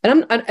rate.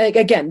 And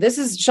again, this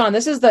is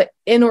the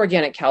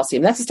inorganic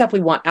calcium. That's the stuff we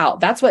want out.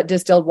 That's what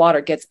distilled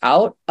water gets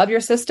out of your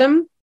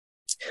system.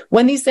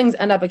 When these things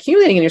end up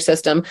accumulating in your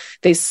system,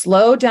 they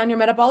slow down your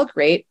metabolic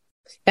rate.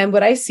 And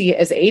what I see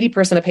is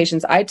 80% of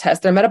patients I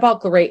test, their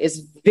metabolic rate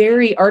is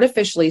very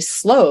artificially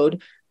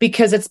slowed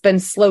because it's been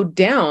slowed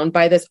down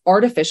by this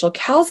artificial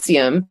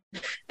calcium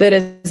that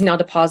is now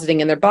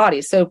depositing in their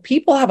body. So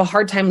people have a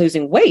hard time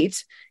losing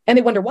weight, and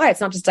they wonder why.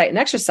 It's not just diet and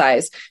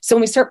exercise. So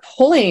when we start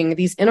pulling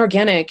these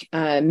inorganic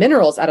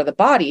minerals out of the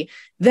body,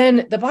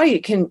 then the body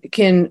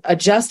can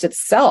adjust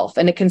itself,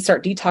 and it can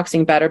start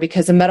detoxing better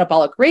because the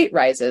metabolic rate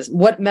rises.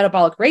 What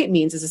metabolic rate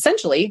means is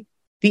essentially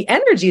the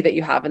energy that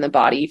you have in the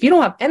body. If you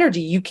don't have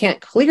energy, you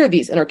can't clear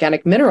these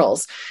inorganic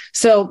minerals.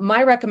 So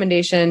my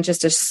recommendation,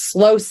 just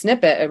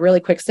a really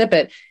quick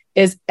snippet,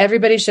 is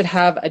everybody should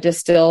have a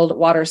distilled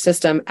water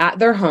system at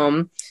their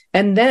home,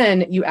 and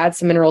then you add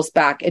some minerals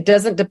back. It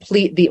doesn't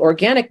deplete the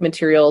organic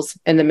materials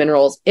and the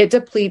minerals. It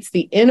depletes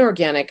the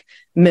inorganic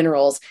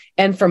minerals.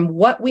 And from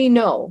what we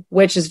know,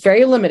 which is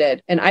very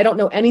limited, and I don't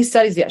know any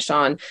studies yet,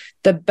 Sean,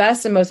 the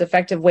best and most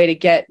effective way to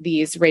get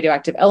these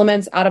radioactive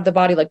elements out of the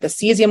body, like the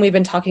cesium we've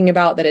been talking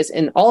about that is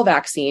in all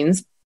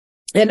vaccines,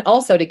 and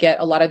also to get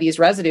a lot of these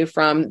residue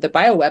from the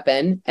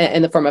bioweapon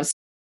in the form of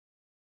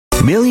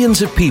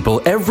Millions of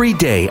people every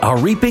day are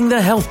reaping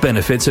the health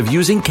benefits of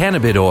using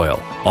cannabis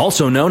oil,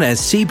 also known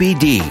as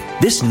CBD.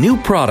 This new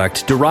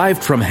product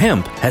derived from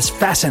hemp has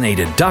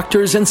fascinated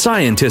doctors and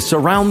scientists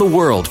around the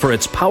world for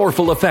its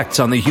powerful effects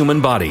on the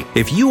human body.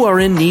 If you are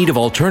in need of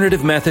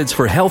alternative methods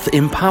for health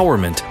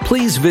empowerment,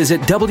 please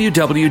visit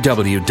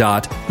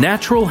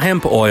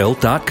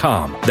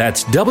www.naturalhempoil.com.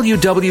 That's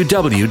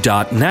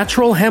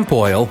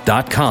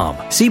www.naturalhempoil.com.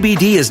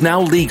 CBD is now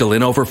legal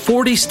in over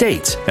 40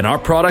 states, and our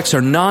products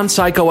are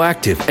non-psychoactive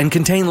and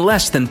contain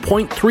less than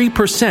 0.3%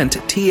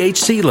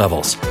 THC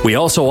levels. We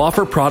also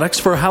offer products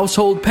for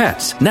household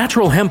pets.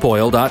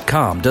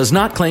 NaturalHempOil.com does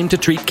not claim to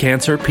treat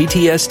cancer,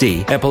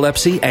 PTSD,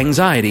 epilepsy,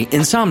 anxiety,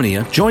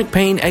 insomnia, joint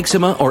pain,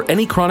 eczema, or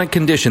any chronic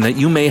condition that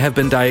you may have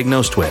been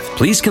diagnosed with.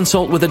 Please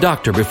consult with a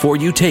doctor before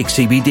you take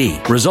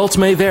CBD. Results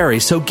may vary,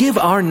 so give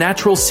our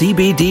natural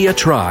CBD a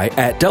try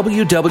at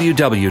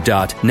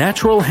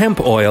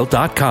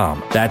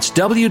www.naturalhempoil.com. That's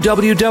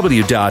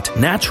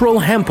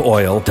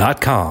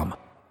www.naturalhempoil.com.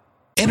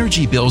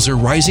 Energy bills are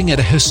rising at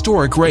a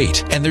historic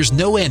rate, and there's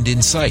no end in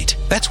sight.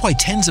 That's why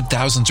tens of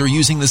thousands are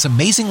using this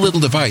amazing little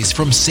device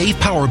from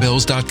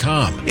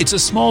SavePowerBills.com. It's a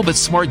small but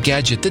smart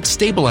gadget that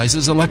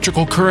stabilizes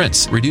electrical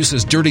currents,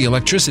 reduces dirty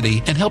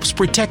electricity, and helps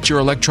protect your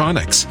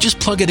electronics. Just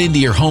plug it into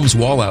your home's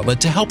wall outlet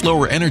to help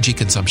lower energy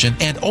consumption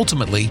and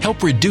ultimately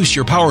help reduce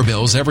your power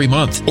bills every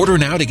month. Order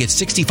now to get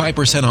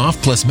 65%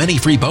 off plus many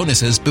free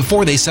bonuses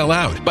before they sell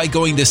out by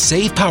going to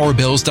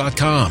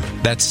SavePowerBills.com.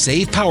 That's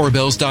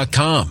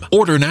SavePowerBills.com.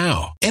 Order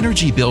now.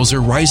 Energy bills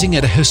are rising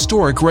at a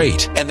historic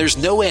rate, and there's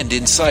no end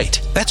in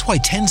sight. That's why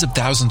tens of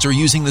thousands are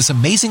using this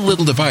amazing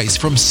little device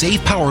from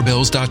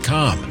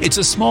SavePowerBills.com. It's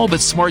a small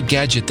but smart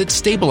gadget that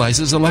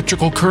stabilizes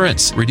electrical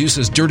currents,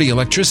 reduces dirty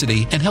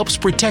electricity, and helps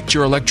protect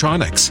your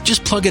electronics.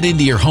 Just plug it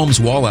into your home's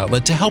wall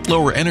outlet to help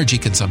lower energy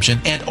consumption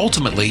and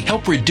ultimately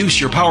help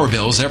reduce your power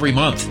bills every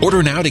month.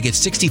 Order now to get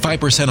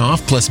 65%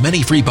 off plus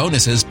many free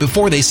bonuses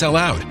before they sell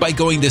out by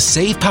going to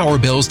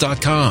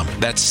SavePowerBills.com.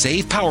 That's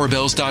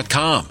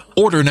SavePowerBills.com.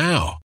 Order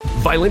now.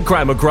 Violent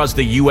crime across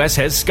the U.S.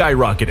 has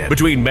skyrocketed.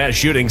 Between mass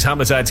shootings,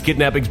 homicides,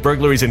 kidnappings,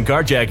 burglaries, and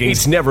carjackings,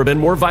 it's never been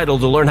more vital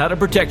to learn how to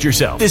protect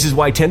yourself. This is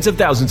why tens of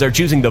thousands are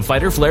choosing the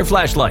Fighter Flare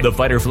flashlight. The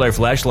Fighter Flare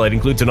flashlight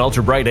includes an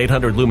ultra-bright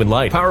 800 lumen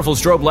light, powerful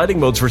strobe lighting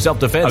modes for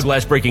self-defense, a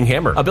glass-breaking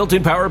hammer, a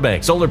built-in power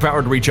bank,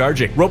 solar-powered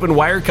recharging, rope and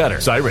wire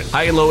cutter, siren,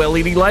 high and low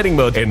LED lighting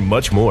mode, and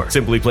much more.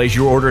 Simply place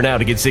your order now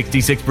to get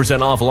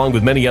 66% off along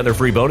with many other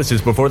free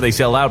bonuses before they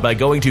sell out by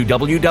going to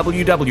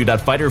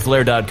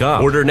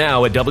www.fighterflare.com. Order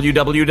now at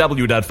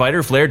www.fighterflare.com.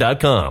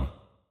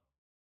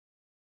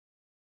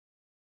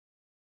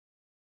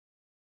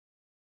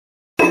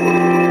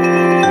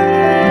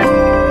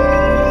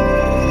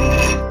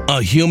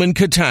 A human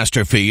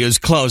catastrophe is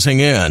closing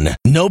in.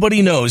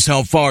 Nobody knows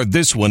how far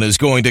this one is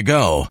going to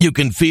go. You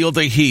can feel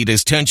the heat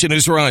as tension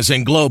is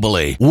rising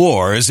globally.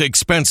 War is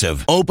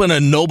expensive. Open a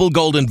Noble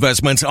Gold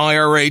Investments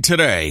IRA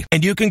today,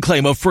 and you can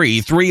claim a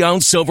free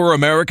 3-ounce silver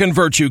American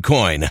Virtue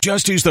coin.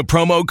 Just use the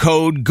promo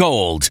code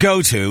GOLD.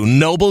 Go to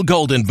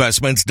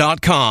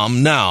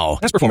noblegoldinvestments.com now.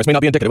 Past performance may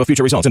not be indicative of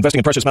future results. Investing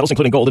in precious metals,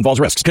 including gold,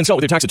 involves risks. Consult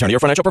with your tax attorney or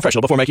financial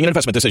professional before making an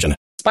investment decision.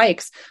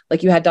 Spikes,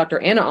 like you had Dr.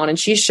 Anna on, and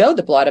she showed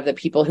the blood of the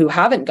people who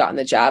haven't gotten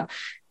the jab.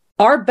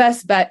 Our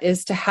best bet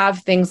is to have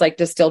things like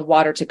distilled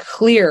water to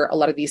clear a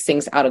lot of these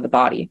things out of the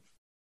body.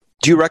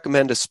 Do you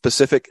recommend a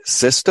specific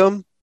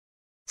system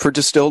for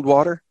distilled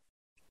water?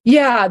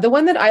 Yeah, the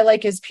one that I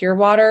like is pure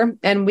water,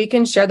 and we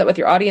can share that with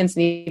your audience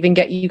and even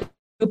get you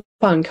a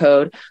coupon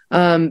code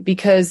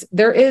because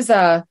there is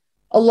a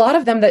lot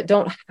of them that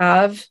don't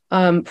have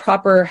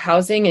proper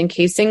housing and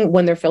casing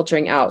when they're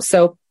filtering out.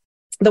 So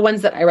the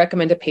ones that I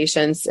recommend to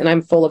patients, and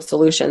I'm full of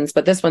solutions,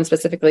 but this one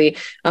specifically,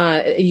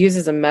 it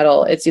uses a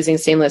metal. It's using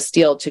stainless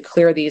steel to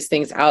clear these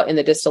things out in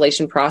the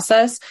distillation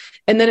process.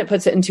 And then it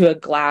puts it into a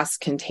glass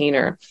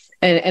container.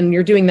 And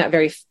you're doing that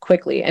very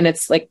quickly. And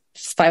it's like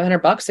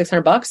 $500,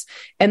 $600.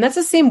 And that's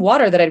the same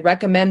water that I'd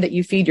recommend that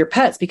you feed your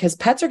pets, because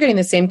pets are getting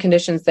the same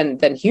conditions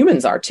than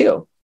humans are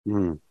too.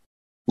 Mm.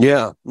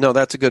 Yeah, no,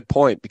 that's a good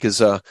point,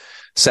 because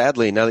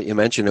sadly, now that you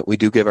mention it, we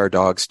do give our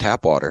dogs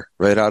tap water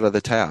right out of the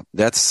tap.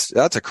 That's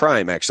a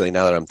crime, actually,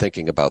 now that I'm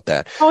thinking about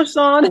that. Oh,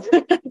 Sean,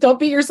 don't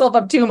beat yourself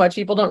up too much.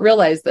 People don't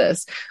realize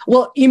this.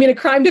 Well, you mean a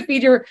crime to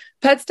feed your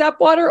pets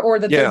tap water, or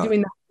that they're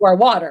doing that to our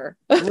water?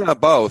 Yeah,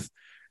 both.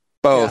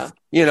 Yeah.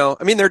 You know,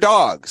 I mean, they're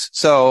dogs.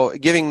 So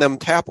giving them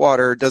tap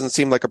water doesn't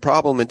seem like a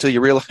problem until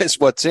you realize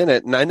what's in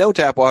it. And I know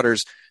tap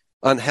water's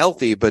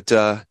unhealthy, but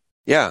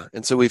yeah.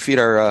 And so we feed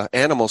our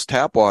animals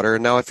tap water,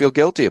 and now I feel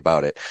guilty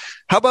about it.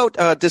 How about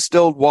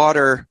distilled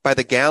water by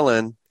the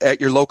gallon at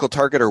your local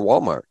Target or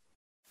Walmart?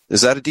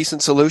 Is that a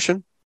decent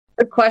solution?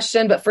 Good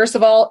question. But first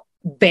of all,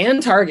 ban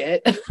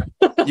Target.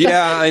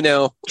 Yeah, I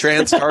know.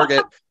 Trans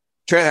Target.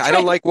 I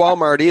don't like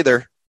Walmart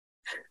either.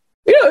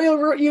 You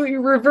know,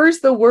 you reverse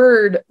the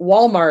word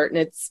Walmart and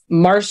it's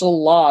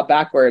martial law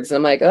backwards. And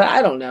I'm like,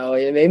 I don't know.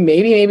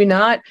 Maybe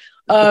not.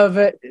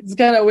 It's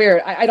kind of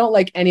weird. I don't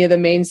like any of the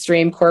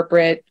mainstream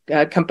corporate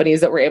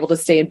companies that were able to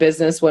stay in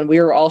business when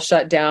we were all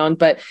shut down.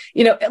 But,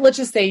 you know, let's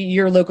just say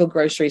your local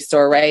grocery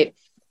store, right?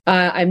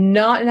 I'm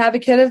not an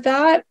advocate of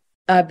that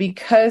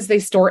because they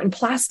store it in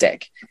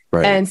plastic.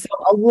 Right. And so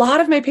a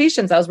lot of my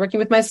patients, I was working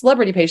with my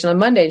celebrity patient on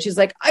Monday, and she's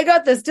like, I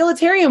got this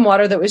dilitarium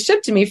water that was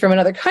shipped to me from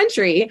another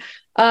country.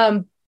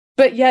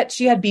 But yet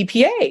she had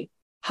BPA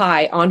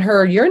high on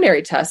her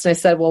urinary test. And I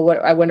said, well,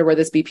 I wonder where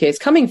this BPA is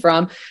coming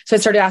from. So I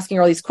started asking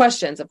her all these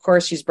questions. Of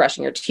course, she's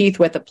brushing her teeth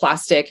with the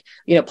plastic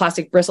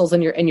bristles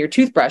in your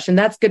toothbrush. And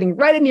that's getting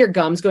right into your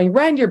gums, going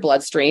right into your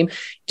bloodstream.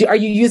 Are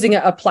you using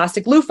a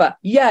plastic loofah?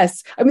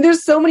 Yes. I mean,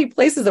 there's so many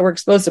places that we're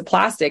exposed to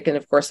plastic, and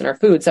of course in our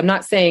foods. I'm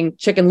not saying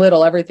Chicken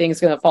Little, everything's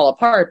going to fall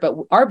apart, but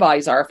our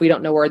bodies are, if we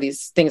don't know where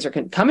these things are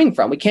coming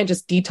from. We can't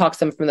just detox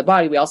them from the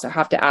body. We also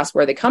have to ask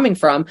where they're coming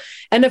from.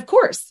 And of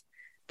course,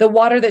 the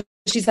water that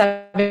she's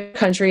having in the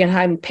country and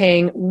I'm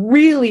paying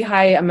really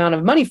high amount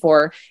of money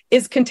for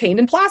is contained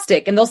in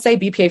plastic. And they'll say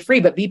BPA free,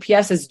 but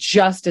BPS is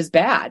just as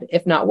bad,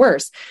 if not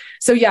worse.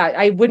 So yeah,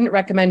 I wouldn't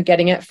recommend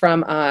getting it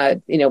from,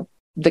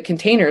 the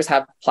containers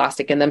have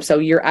plastic in them. So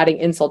you're adding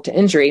insult to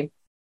injury.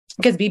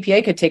 because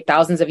BPA could take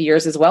thousands of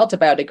years as well to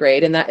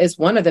biodegrade. And that is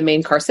one of the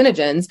main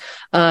carcinogens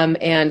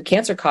and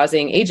cancer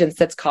causing agents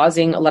that's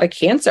causing a lot of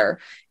cancer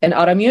and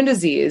autoimmune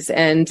disease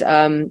and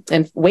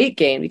weight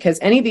gain, because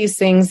any of these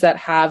things that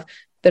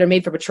are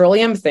made for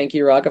petroleum, thank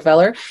you,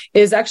 Rockefeller,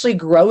 is actually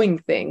growing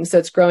things. So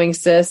it's growing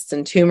cysts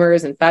and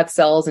tumors and fat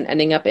cells and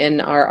ending up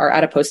in our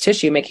adipose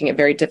tissue, making it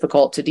very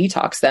difficult to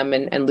detox them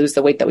and lose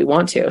the weight that we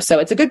want to. So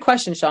it's a good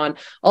question, Sean.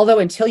 Although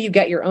until you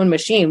get your own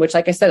machine, which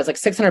like I said, is like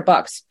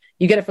 $600,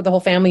 you get it for the whole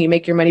family, you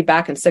make your money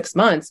back in 6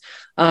 months.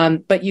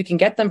 But you can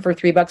get them for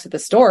 $3 at the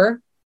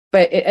store,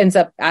 but it ends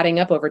up adding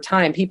up over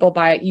time. People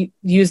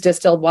use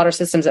distilled water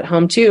systems at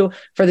home too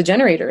for the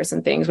generators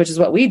and things, which is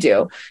what we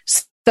do.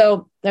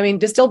 So, I mean,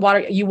 distilled water,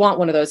 you want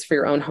one of those for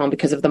your own home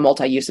because of the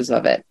multi-uses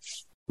of it.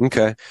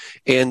 Okay.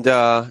 And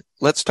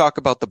let's talk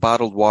about the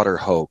bottled water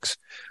hoax.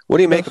 What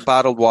do you make of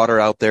bottled water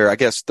out there? I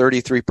guess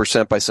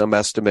 33% by some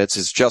estimates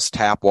is just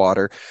tap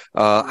water.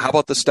 How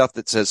about the stuff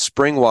that says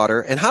spring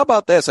water? And how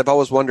about this? I've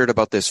always wondered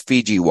about this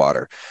Fiji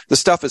water. The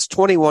stuff is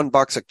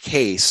 $21 a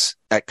case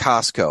at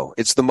Costco.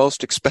 It's the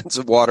most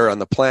expensive water on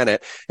the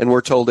planet, and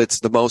we're told it's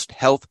the most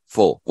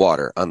healthful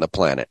water on the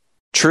planet.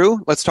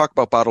 True? Let's talk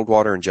about bottled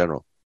water in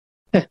general.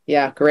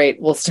 Yeah,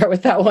 great. We'll start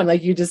with that one.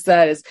 Like you just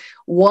said, is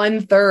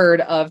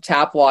 1/3 of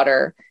tap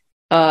water,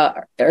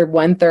 or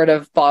 1/3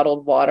 of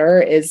bottled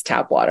water is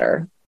tap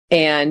water.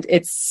 And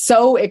it's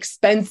so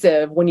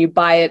expensive when you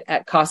buy it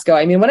at Costco.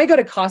 I mean, when I go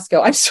to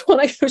Costco, I just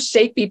want to go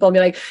shake people and be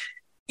like,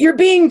 you're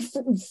being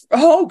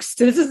hoaxed.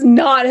 This is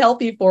not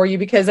healthy for you,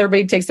 because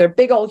everybody takes their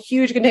big old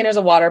huge containers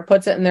of water,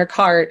 puts it in their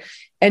cart.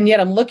 And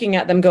yet I'm looking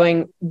at them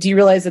going, do you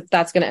realize that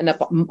that's going to end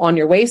up on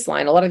your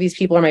waistline? A lot of these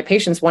people are my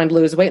patients wanting to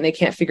lose weight and they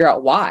can't figure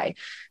out why.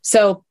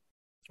 So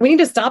we need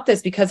to stop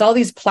this, because all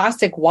these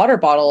plastic water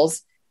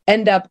bottles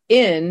end up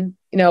on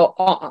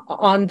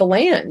the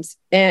land.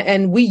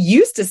 And we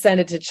used to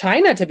send it to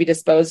China to be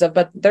disposed of,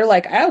 but they're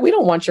like, we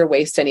don't want your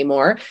waste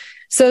anymore.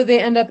 So they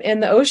end up in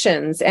the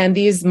oceans, and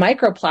these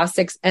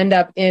microplastics end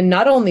up in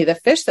not only the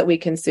fish that we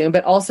consume,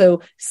 but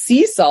also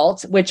sea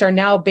salt, which are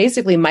now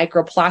basically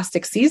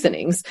microplastic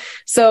seasonings.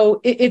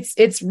 So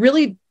it's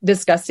really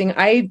disgusting.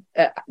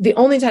 The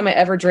only time I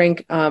ever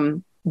drink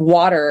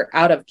water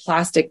out of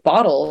plastic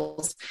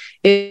bottles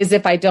is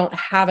if I don't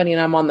have any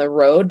and I'm on the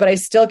road, but I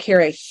still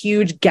carry a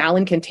huge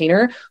gallon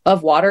container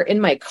of water in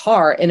my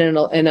car in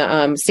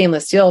a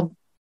stainless steel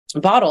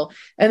bottle.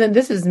 And then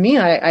this is me.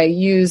 I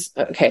use,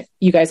 okay,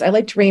 you guys, I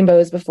liked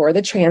rainbows before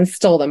the trans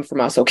stole them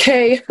from us.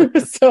 Okay.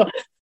 So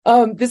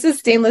this is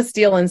stainless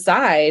steel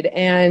inside.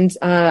 And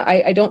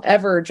I don't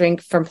ever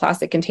drink from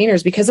plastic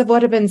containers because of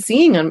what I've been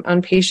seeing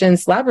on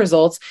patients' lab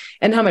results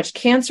and how much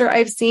cancer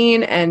I've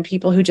seen and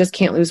people who just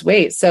can't lose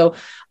weight. So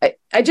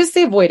I just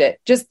say avoid it.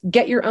 Just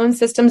get your own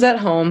systems at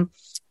home.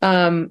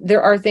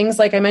 There are things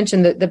like I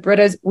mentioned, the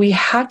Britas, we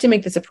have to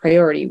make this a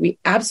priority. We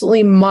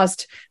absolutely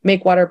must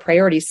make water a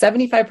priority.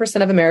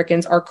 75% of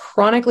Americans are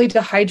chronically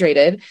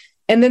dehydrated.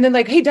 And then they're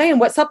like, hey, Diane,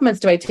 what supplements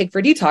do I take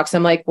for detox?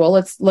 I'm like, well,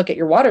 let's look at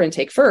your water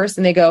intake first.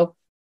 And they go,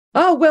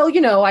 oh, well,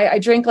 I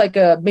drink like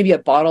maybe a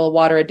bottle of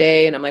water a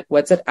day. And I'm like,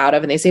 what's it out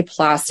of? And they say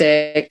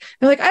plastic.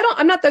 They're like,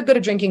 I'm not that good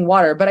at drinking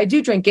water, but I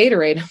do drink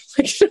Gatorade. I'm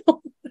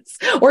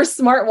like, or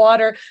Smart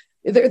Water.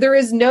 There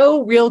is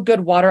no real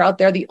good water out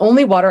there. The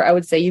only water I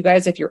would say, you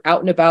guys, if you're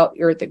out and about,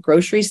 you're at the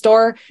grocery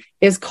store,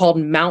 is called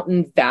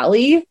Mountain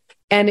Valley.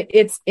 And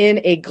it's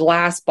in a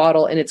glass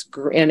bottle, and it's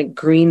in a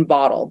green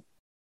bottle.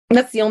 And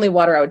that's the only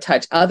water I would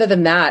touch. Other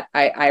than that,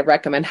 I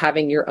recommend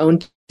having your own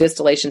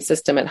distillation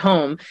system at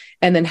home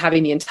and then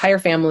having the entire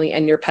family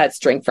and your pets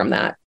drink from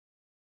that.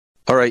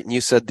 All right. And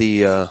you said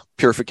the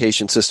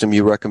purification system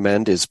you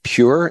recommend is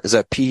Pure. Is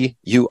that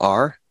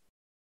P-U-R?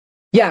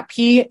 Yeah,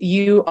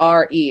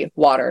 P-U-R-E,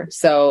 water.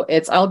 So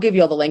I'll give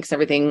you all the links and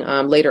everything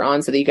later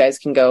on so that you guys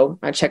can go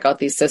check out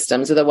these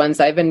systems. They're the ones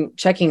I've been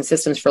checking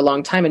systems for a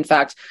long time. In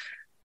fact,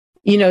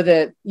 you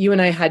and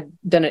I had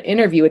done an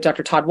interview with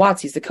Dr. Todd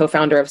Watts. He's the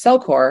co-founder of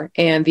Cellcore,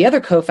 and the other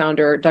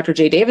co-founder, Dr.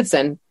 Jay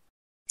Davidson,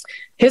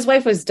 his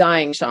wife was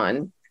dying,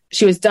 Sean.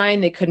 She was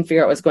dying. They couldn't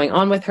figure out what was going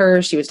on with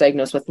her. She was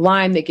diagnosed with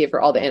Lyme. They gave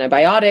her all the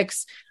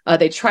antibiotics.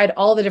 They tried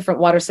all the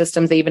different water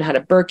systems. They even had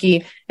a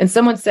Berkey. And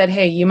someone said,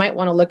 hey, you might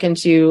want to look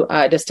into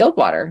distilled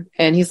water.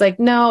 And he's like,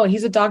 no,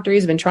 he's a doctor.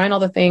 He's been trying all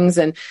the things.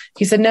 And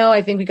he said, no,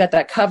 I think we got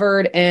that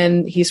covered.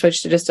 And he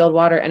switched to distilled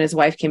water, and his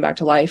wife came back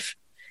to life.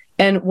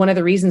 And one of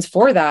the reasons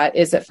for that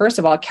is that, first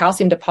of all,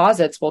 calcium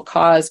deposits will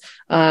cause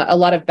a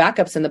lot of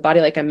backups in the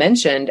body, like I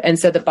mentioned. And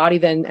so the body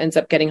then ends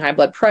up getting high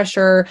blood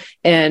pressure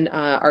and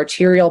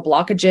arterial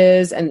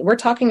blockages. And we're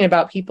talking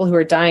about people who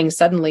are dying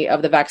suddenly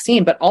of the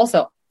vaccine, but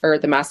also, or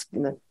the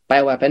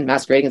bioweapon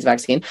masquerading as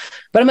vaccine.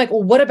 But I'm like,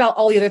 well, what about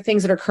all the other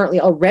things that are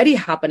currently already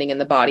happening in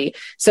the body?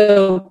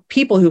 So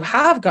people who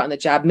have gotten the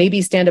jab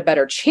maybe stand a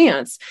better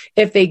chance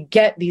if they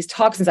get these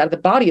toxins out of the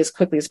body as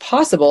quickly as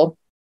possible.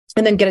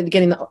 and then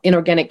getting the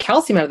inorganic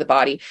calcium out of the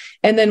body.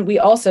 And then we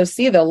also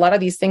see that a lot of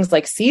these things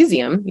like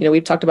cesium,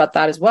 we've talked about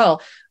that as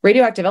well.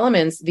 Radioactive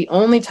elements, the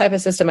only type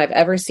of system I've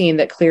ever seen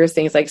that clears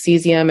things like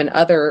cesium and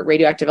other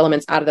radioactive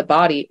elements out of the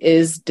body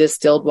is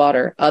distilled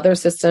water. Other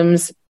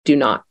systems do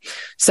not.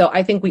 So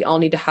I think we all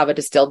need to have a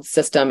distilled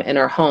system in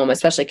our home,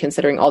 especially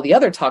considering all the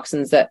other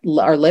toxins that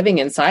are living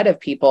inside of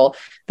people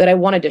that I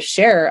wanted to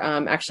share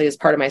actually as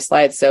part of my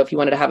slides. So if you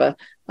wanted to have if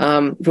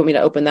you want me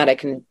to open that, I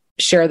can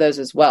share those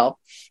as well.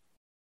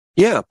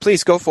 Yeah,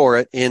 please go for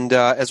it. And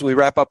as we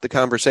wrap up the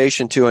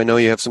conversation, too, I know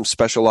you have some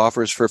special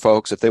offers for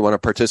folks if they want to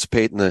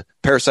participate in the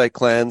Parasite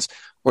Cleanse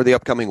or the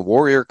upcoming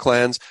Warrior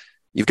Cleanse.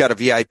 You've got a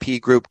VIP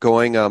group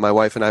going. My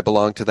wife and I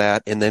belong to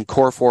that. And then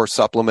Core 4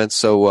 supplements.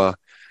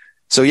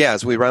 So yeah,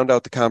 as we round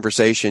out the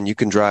conversation, you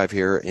can drive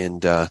here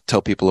and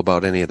tell people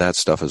about any of that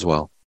stuff as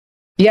well.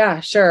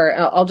 Yeah, sure.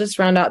 I'll just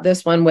round out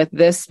this one with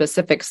this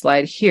specific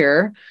slide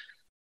here,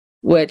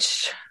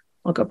 which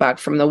I'll go back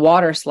from the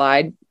water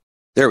slide.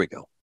 There we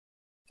go.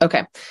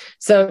 Okay.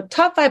 So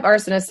top 5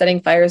 arsonists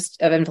setting fires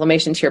of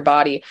inflammation to your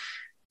body.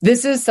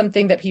 This is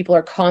something that people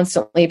are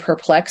constantly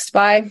perplexed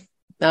by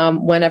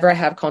whenever I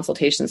have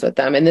consultations with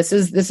them. And this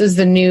is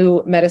the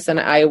new medicine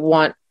I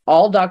want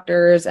all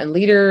doctors and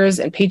leaders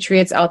and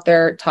patriots out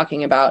there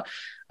talking about.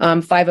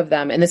 5 of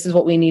them. And this is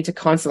what we need to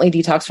constantly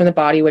detox from the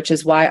body, which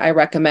is why I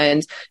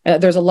recommend,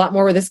 there's a lot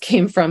more where this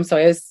came from. So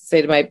I always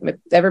say to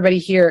everybody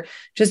here,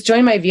 just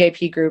join my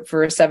VIP group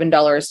for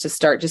 $7 to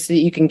start, just so that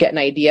you can get an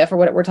idea for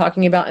what we're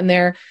talking about in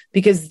there,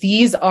 because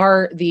these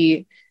are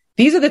the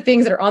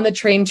things that are on the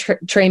train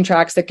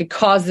tracks that could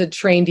cause the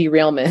train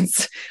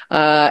derailments.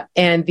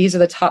 And these are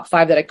the top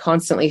 5 that I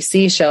constantly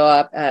see show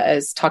up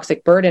as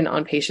toxic burden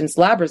on patients'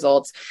 lab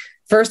results.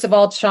 First of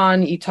all,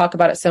 Sean, you talk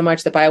about it so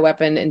much, the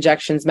bioweapon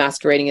injections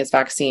masquerading as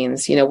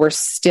vaccines. We're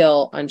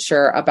still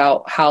unsure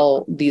about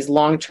how these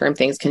long-term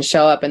things can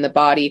show up in the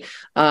body,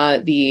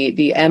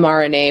 the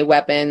mRNA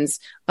weapons,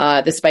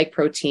 the spike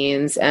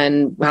proteins,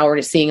 and how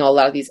we're seeing a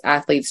lot of these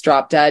athletes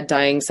drop dead,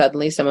 dying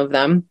suddenly, some of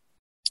them,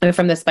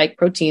 from the spike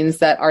proteins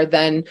that are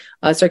then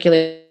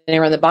circulating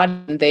around the body,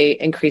 and they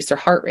increase their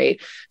heart rate.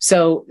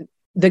 So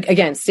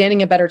again,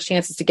 standing a better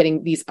chance is to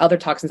getting these other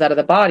toxins out of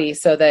the body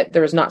so that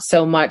there is not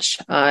so much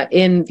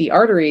in the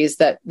arteries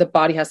that the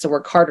body has to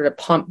work harder to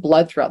pump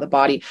blood throughout the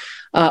body.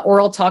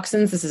 Oral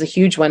toxins, this is a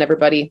huge one,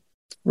 everybody.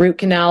 Root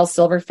canals,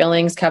 silver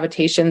fillings,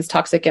 cavitations,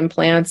 toxic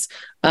implants.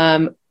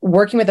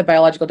 Working with a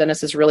biological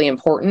dentist is really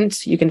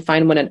important. You can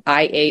find one at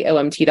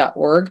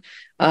IAOMT.org.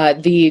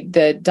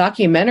 The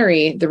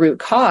documentary, The Root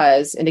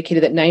Cause,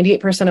 indicated that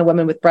 98% of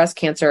women with breast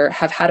cancer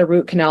have had a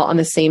root canal on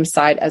the same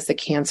side as the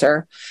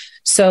cancer.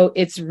 So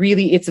it's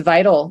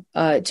vital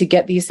to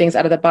get these things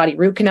out of the body.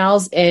 Root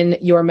canals in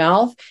your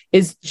mouth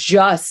is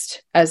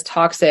just as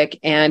toxic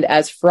and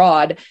as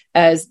fraud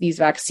as these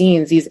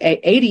vaccines. These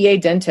ADA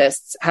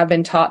dentists have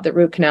been taught that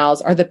root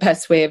canals are the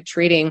best way of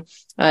treating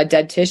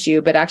dead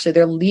tissue, but actually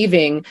they're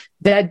leaving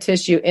dead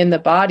tissue in the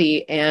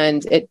body,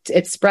 and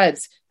it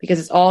spreads because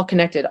it's all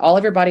connected. All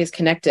of your body is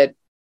connected.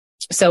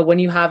 So when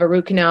you have a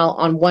root canal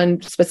on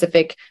one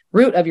specific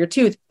root of your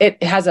tooth,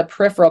 it has a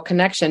peripheral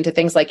connection to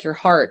things like your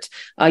heart,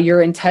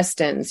 your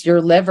intestines,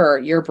 your liver,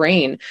 your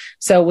brain.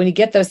 So when you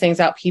get those things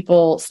out,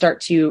 people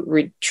start to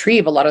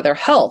retrieve a lot of their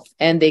health,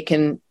 and they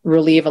can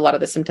relieve a lot of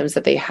the symptoms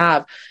that they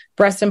have.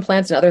 Breast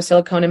implants and other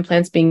silicone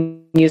implants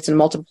being used in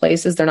multiple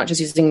places. They're not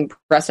just using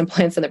breast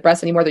implants in the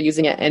breast anymore. They're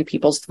using it in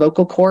people's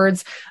vocal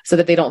cords so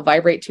that they don't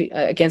vibrate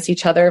against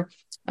each other.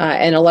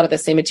 And a lot of the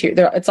same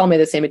material, it's all made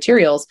of the same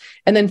materials.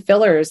 And then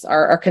fillers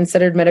are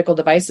considered medical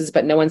devices,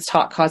 but no one's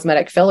taught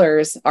cosmetic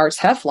fillers are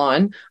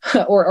Teflon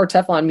or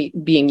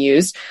Teflon being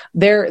used.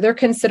 They're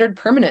considered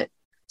permanent.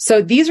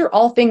 So these are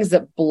all things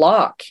that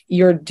block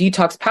your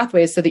detox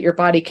pathways so that your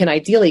body can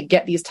ideally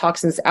get these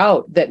toxins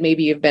out that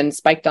maybe you've been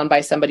spiked on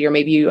by somebody, or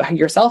maybe you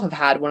yourself have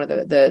had one of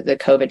the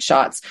COVID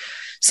shots.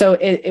 So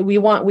we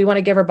want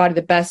to give our body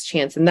the best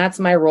chance. And that's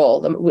my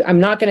role.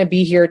 I'm not going to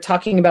be here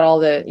talking about all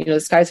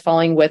the sky's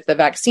falling with the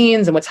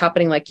vaccines and what's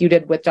happening like you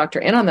did with Dr.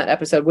 Ann on that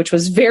episode, which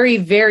was very,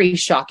 very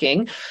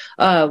shocking.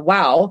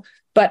 Wow.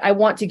 But I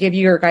want to give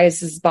your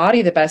guys'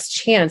 body the best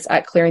chance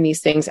at clearing these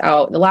things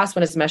out. The last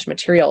one is mesh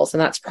materials, and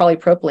that's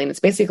polypropylene. It's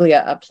basically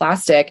a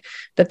plastic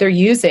that they're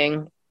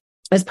using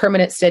as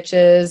permanent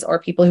stitches, or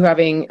people who are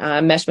having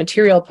mesh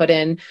material put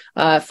in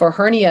for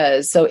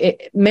hernias. So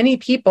many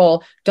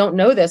people don't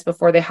know this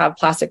before they have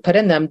plastic put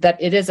in them,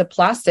 that it is a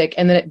plastic,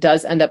 and then it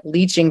does end up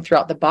leaching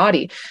throughout the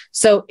body.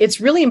 So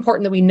it's really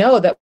important that we know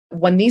that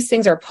when these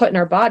things are put in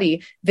our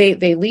body,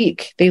 they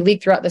leak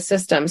throughout the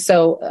system.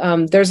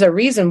 So there's a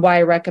reason why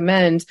I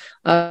recommend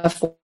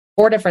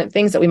 4 different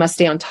things that we must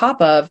stay on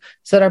top of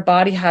so that our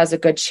body has a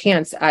good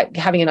chance at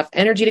having enough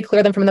energy to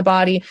clear them from the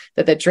body,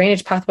 that the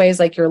drainage pathways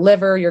like your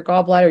liver, your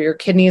gallbladder, your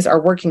kidneys are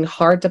working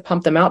hard to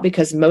pump them out,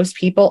 because most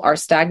people are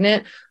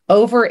stagnant.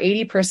 Over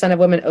 80% of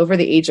women over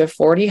the age of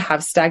 40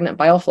 have stagnant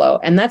bile flow.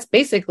 And that's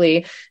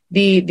basically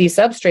the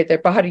substrate their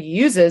body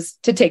uses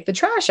to take the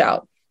trash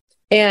out.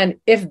 And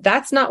if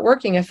that's not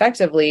working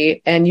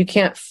effectively and you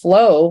can't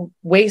flow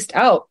waste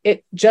out,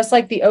 it just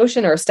like the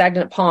ocean or a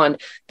stagnant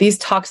pond, these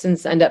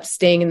toxins end up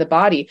staying in the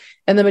body.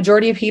 And the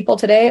majority of people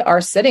today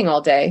are sitting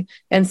all day,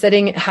 and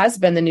sitting has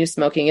been the new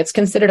smoking. It's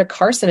considered a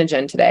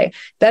carcinogen today.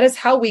 That is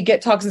how we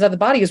get toxins out of the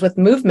body, is with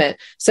movement.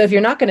 So if you're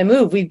not going to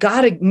move, we've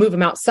got to move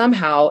them out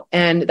somehow.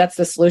 And that's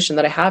the solution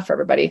that I have for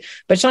everybody.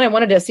 But Sean, I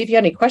wanted to see if you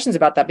had any questions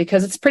about that,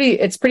 because it's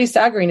pretty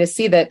staggering to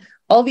see that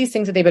all these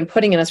things that they've been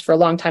putting in us for a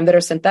long time that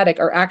are synthetic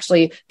are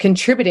actually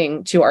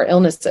contributing to our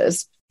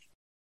illnesses.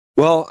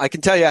 Well, I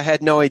can tell you, I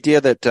had no idea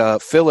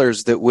that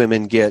fillers that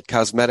women get,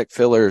 cosmetic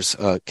fillers,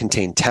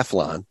 contain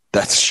Teflon.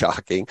 That's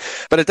shocking,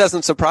 but it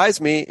doesn't surprise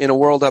me in a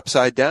world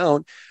upside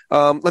down.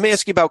 Let me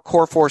ask you about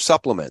Core 4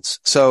 supplements.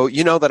 So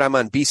you know that I'm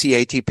on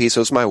BCATP, so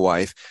is my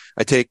wife.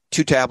 I take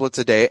 2 tablets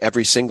a day,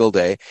 every single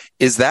day.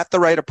 Is that the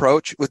right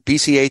approach with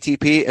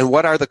BCATP? And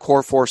what are the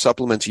Core 4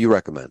 supplements you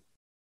recommend?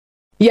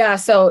 Yeah,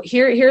 so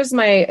here's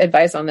my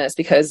advice on this,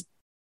 because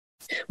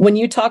when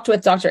you talked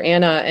with Dr.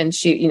 Anna and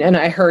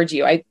I heard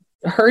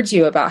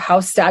you about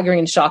how staggering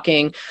and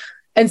shocking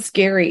and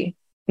scary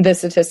the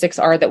statistics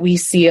are, that we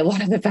see a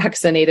lot of the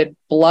vaccinated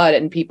blood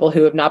in people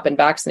who have not been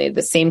vaccinated,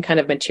 the same kind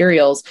of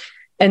materials.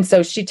 And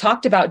so she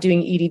talked about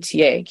doing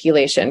EDTA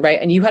chelation,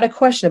 right? And you had a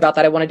question about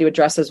that I wanted to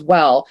address as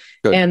well.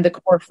 Good. And the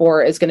Core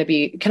 4 is going to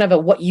be kind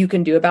of what you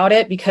can do about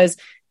it, because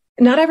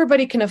not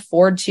everybody can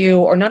afford to,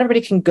 or not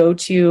everybody can go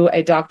to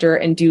a doctor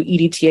and do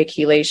EDTA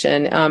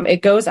chelation.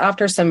 It goes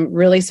after some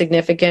really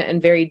significant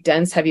and very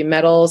dense heavy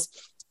metals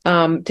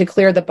to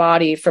clear the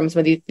body from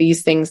some of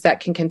these things that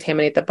can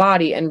contaminate the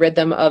body and rid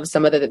them of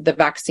some of the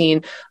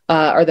vaccine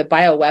or the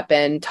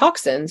bioweapon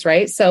toxins,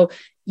 right? So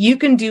you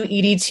can do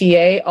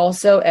EDTA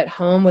also at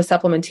home with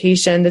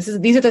supplementation.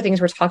 These are the things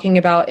we're talking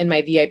about in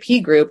my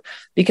VIP group,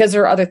 because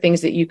there are other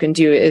things that you can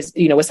do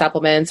with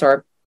supplements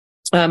or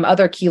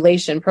other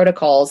chelation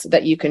protocols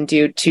that you can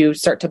do to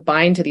start to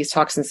bind to these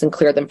toxins and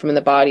clear them from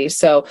the body.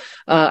 So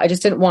I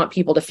just didn't want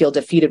people to feel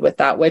defeated with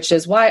that, which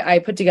is why I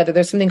put together,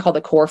 there's something called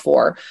the Core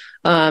 4,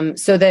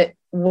 so that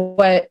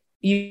what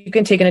you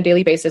can take on a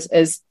daily basis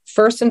is,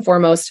 first and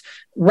foremost,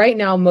 right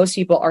now, most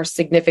people are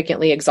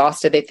significantly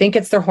exhausted. They think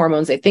it's their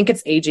hormones. They think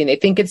it's aging. They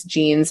think it's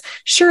genes.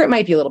 Sure, it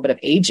might be a little bit of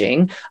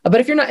aging, but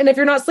if you're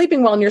not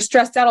sleeping well and you're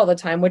stressed out all the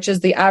time, which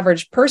is the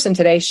average person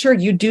today, sure,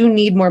 you do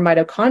need more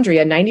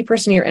mitochondria.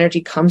 90% of your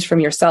energy comes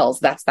from your cells.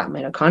 That's that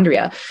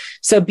mitochondria.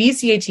 So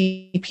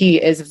BCATP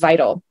is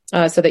vital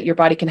so that your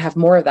body can have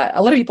more of that.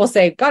 A lot of people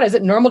say, God, is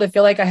it normal to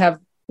feel like I have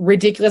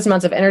ridiculous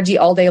amounts of energy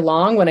all day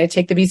long when I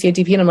take the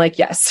BCATP? And I'm like,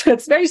 yes,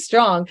 it's very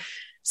strong.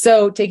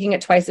 So taking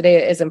it twice a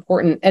day is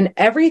important. And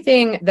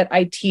everything that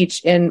I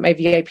teach in my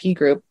VIP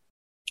group,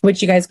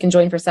 which you guys can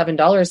join for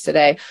 $7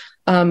 today,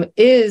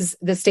 is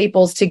the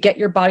staples to get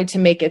your body to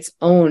make its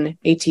own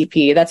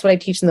ATP. That's what I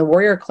teach in the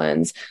Warrior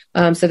Cleanse,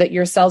 so that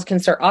your cells can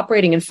start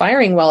operating and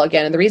firing well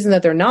again. And the reason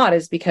that they're not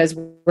is because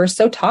we're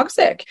so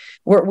toxic.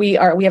 We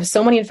have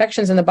so many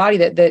infections in the body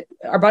that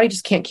our body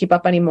just can't keep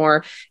up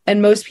anymore.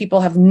 And most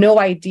people have no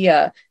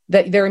idea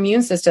that their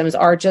immune systems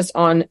are just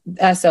on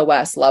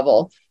SOS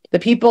level. The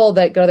people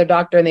that go to their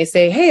doctor and they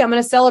say, hey, I'm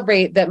going to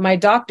celebrate that my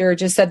doctor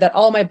just said that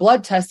all my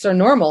blood tests are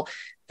normal.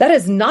 That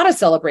is not a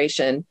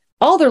celebration.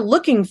 All they're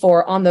looking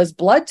for on those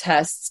blood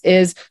tests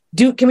is,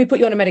 can we put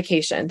you on a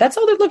medication? That's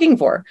all they're looking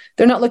for.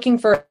 They're not looking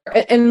for,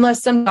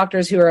 unless some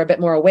doctors who are a bit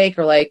more awake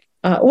are like,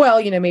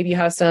 maybe you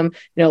have some,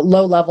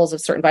 low levels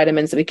of certain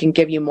vitamins that we can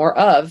give you more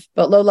of,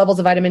 but low levels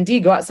of vitamin D,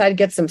 go outside,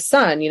 get some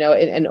sun,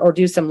 or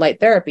do some light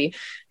therapy.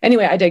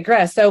 Anyway, I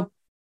digress. So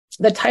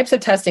the types of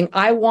testing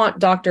I want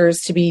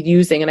doctors to be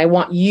using, and I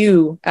want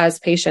you as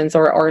patients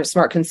or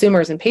smart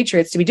consumers and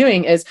patriots to be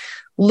doing, is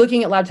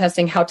looking at lab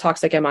testing. How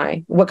toxic am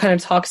I? What kind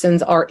of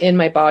toxins are in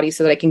my body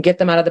so that I can get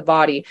them out of the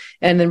body,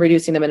 and then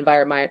reducing them in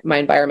my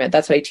environment.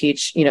 That's what I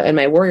teach, in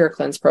my Warrior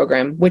Cleanse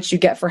program, which you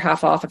get for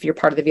half off if you're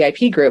part of the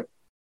VIP group.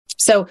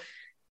 So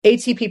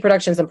ATP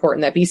production is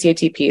important, that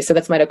BCATP. So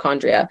that's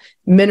mitochondria.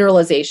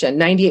 Mineralization.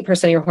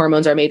 98% of your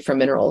hormones are made from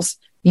minerals.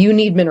 You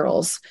need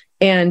minerals.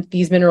 And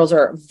these minerals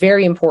are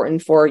very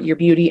important for your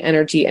beauty,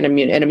 energy, and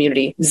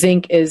immunity.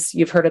 Zinc is,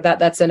 you've heard of that,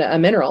 that's a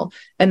mineral.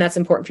 And that's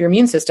important for your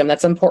immune system.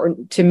 That's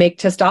important to make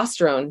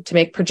testosterone, to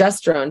make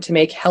progesterone, to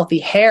make healthy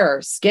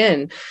hair,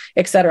 skin,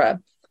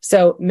 etc.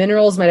 So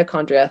minerals,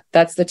 mitochondria,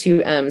 that's the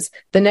 2 M's.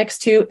 The next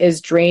 2 is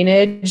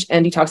drainage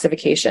and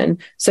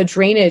detoxification. So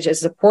drainage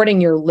is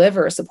supporting your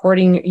liver,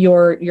 supporting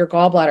your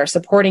gallbladder,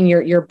 supporting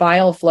your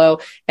bile flow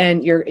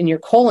and your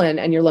colon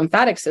and your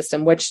lymphatic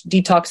system, which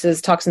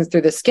detoxes toxins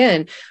through the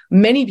skin.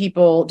 Many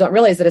people don't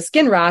realize that a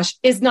skin rash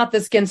is not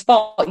the skin's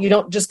fault. You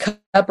don't just cut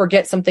up or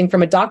get something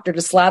from a doctor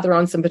to slather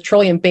on some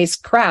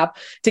petroleum-based crap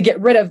to get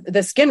rid of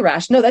the skin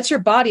rash. No, that's your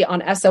body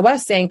on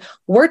SOS saying,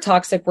 we're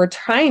toxic. We're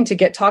trying to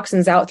get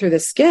toxins out through the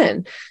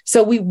skin.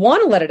 So we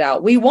want to let it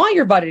out. We want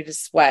your body to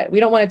sweat. We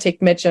don't want to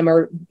take Mitchum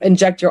or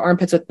inject your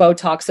armpits with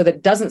Botox so that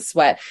it doesn't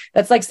sweat.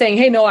 That's like saying,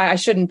 hey, no, I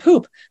shouldn't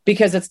poop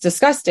because it's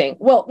disgusting.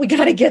 Well, we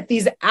got to get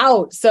these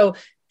out. So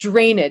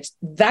drainage,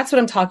 that's what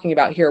I'm talking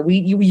about here.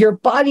 Your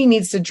body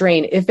needs to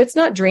drain. If it's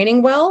not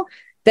draining well,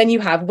 then you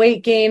have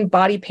weight gain,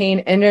 body pain,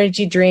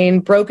 energy drain,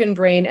 broken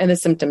brain, and the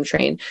symptom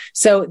train.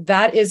 So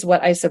that is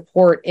what I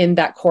support in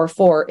that core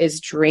 4 is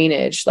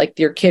drainage, like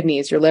your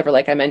kidneys, your liver,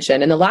 like I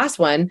mentioned. And the last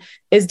one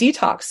is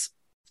detox.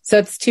 So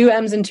it's 2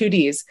 M's and 2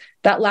 D's.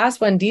 That last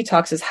one,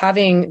 detox, is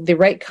having the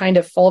right kind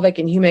of fulvic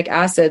and humic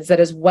acids that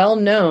is well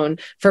known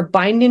for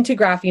binding to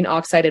graphene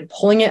oxide and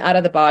pulling it out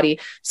of the body.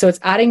 So it's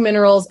adding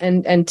minerals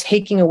and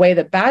taking away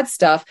the bad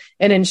stuff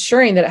and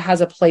ensuring that it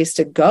has a place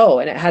to go,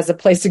 and it has a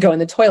place to go in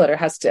the toilet, or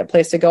has a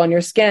place to go on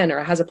your skin, or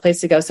it has a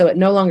place to go so it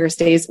no longer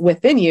stays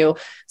within you,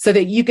 so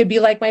that you could be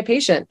like my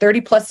patient,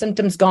 30 plus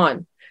symptoms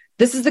gone.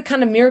 This is the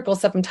kind of miracle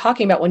stuff I'm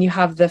talking about when you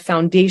have the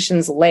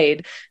foundations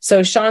laid.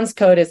 So Sean's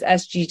code is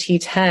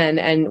SGT10,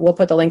 and we'll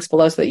put the links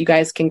below so that you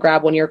guys can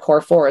grab one of your core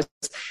 4s.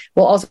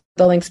 We'll also put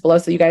the links below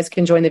so you guys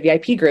can join the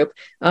VIP group,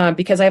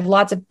 because I have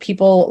lots of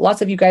people,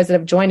 lots of you guys that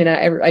have joined, and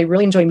I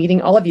really enjoy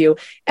meeting all of you.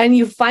 And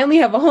you finally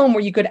have a home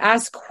where you could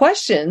ask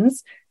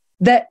questions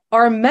that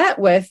are met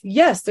with,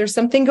 yes, there's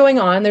something going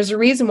on. There's a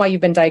reason why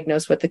you've been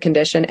diagnosed with the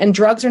condition, and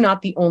drugs are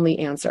not the only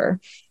answer.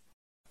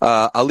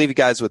 I'll leave you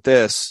guys with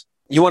this.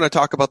 You want to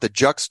talk about the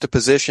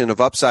juxtaposition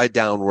of upside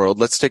down world.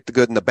 Let's take the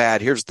good and the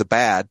bad. Here's the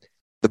bad.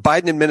 The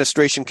Biden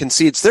administration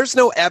concedes there's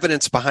no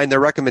evidence behind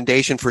their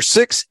recommendation for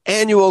 6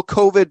 annual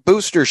COVID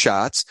booster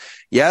shots.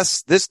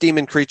 Yes, this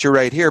demon creature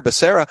right here,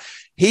 Becerra,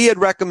 he had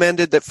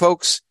recommended that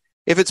folks,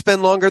 if it's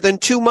been longer than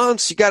 2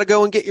 months, you got to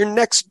go and get your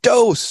next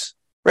dose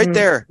right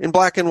there in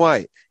black and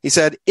white. He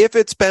said, if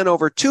it's been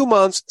over 2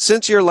 months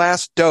since your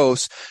last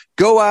dose,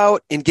 go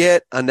out and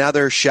get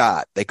another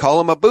shot. They call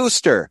them a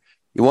booster.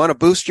 You want to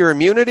boost your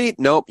immunity?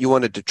 Nope. You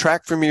want to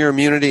detract from your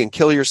immunity and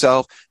kill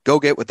yourself? Go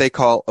get what they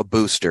call a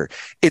booster.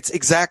 It's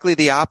exactly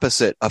the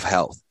opposite of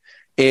health.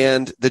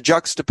 And the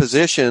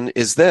juxtaposition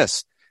is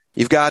this.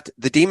 You've got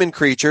the demon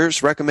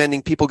creatures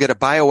recommending people get a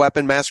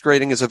bioweapon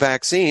masquerading as a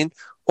vaccine,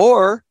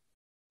 or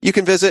you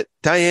can visit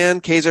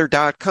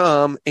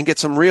DianeKazer.com and get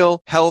some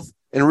real health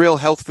and real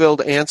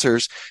health-filled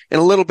answers and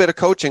a little bit of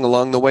coaching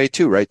along the way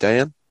too, right,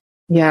 Diane?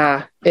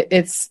 Yeah,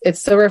 it's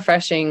so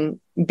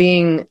refreshing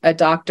being a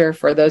doctor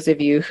for those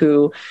of you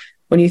who,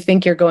 when you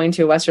think you're going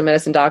to a Western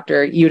medicine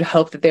doctor, you'd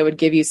hope that they would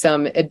give you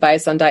some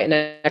advice on diet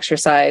and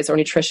exercise or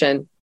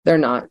nutrition. They're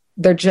not.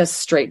 They're just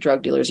straight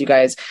drug dealers, you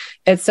guys.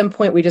 At some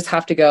point, we just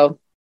have to go,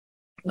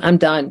 I'm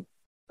done.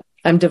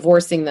 I'm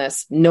divorcing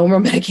this. No more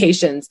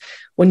medications.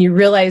 When you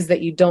realize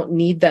that you don't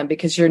need them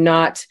because you're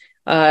not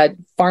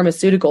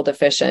pharmaceutical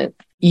deficient,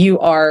 you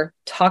are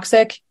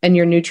toxic and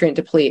you're nutrient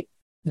deplete.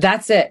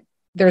 That's it.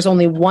 There's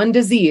only one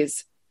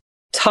disease,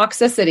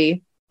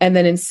 toxicity, and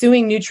then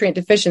ensuing nutrient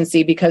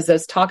deficiency, because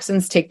those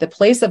toxins take the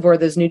place of where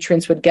those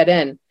nutrients would get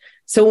in.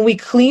 So when we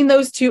clean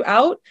those two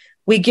out,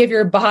 we give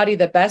your body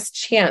the best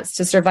chance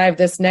to survive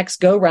this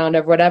next go round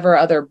of whatever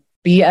other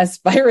BS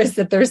virus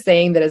that they're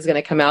saying that is going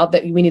to come out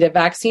that we need a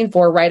vaccine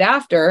for right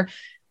after.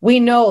 We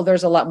know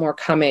there's a lot more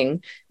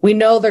coming. We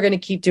know they're going to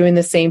keep doing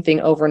the same thing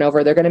over and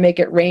over. They're going to make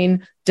it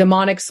rain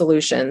demonic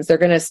solutions. They're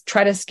going to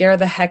try to scare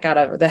the heck out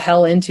of the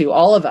hell into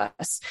all of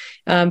us.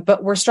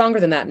 But we're stronger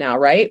than that now,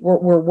 right?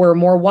 We're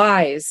more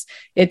wise.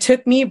 It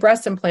took me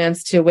breast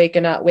implants to wake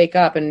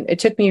up. And it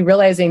took me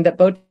realizing that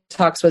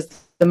Botox was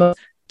the most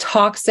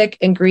toxic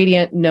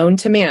ingredient known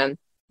to man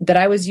that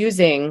I was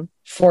using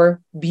for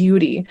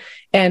beauty.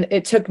 And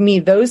it took me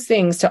those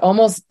things to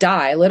almost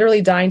die,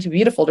 literally dying to be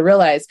beautiful, to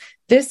realize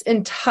this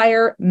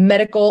entire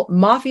medical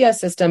mafia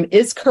system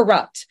is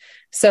corrupt.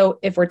 So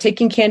if we're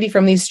taking candy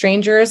from these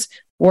strangers,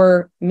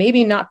 we're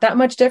maybe not that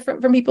much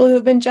different from people who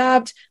have been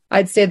jabbed.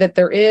 I'd say that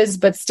there is,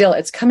 but still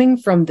it's coming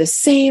from the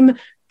same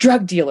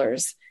drug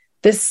dealers,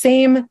 the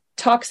same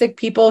toxic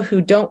people who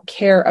don't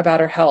care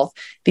about our health.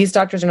 These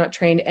doctors are not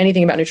trained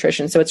anything about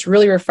nutrition. So it's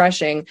really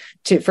refreshing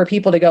for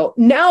people to go,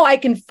 now I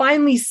can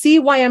finally see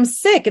why I'm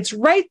sick. It's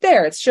right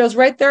there. It shows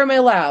right there in my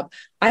lab.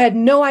 I had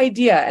no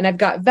idea. And I've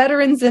got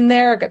veterans in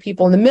there. I've got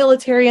people in the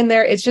military in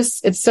there.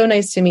 It's so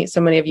nice to meet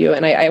so many of you.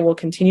 And I will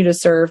continue to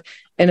serve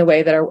in a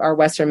way that our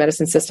Western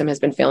medicine system has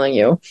been failing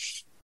you.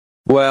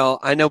 Well,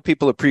 I know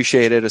people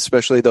appreciate it,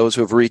 especially those who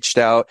have reached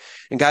out.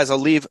 And guys, I'll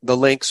leave the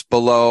links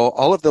below.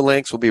 All of the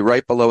links will be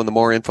right below in the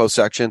more info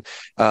section.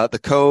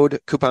 The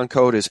coupon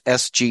code is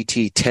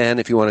SGT10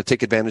 if you want to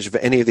take advantage of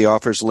any of the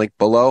offers linked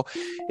below.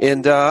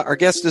 And our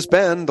guest has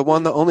been the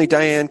one, the only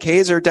Diane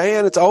Kazer.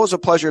 Diane, it's always a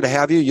pleasure to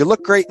have you. You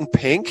look great in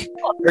pink,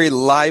 very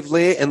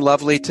lively and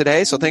lovely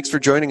today. So thanks for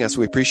joining us.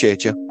 We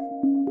appreciate you.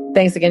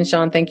 Thanks again,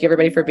 Sean. Thank you,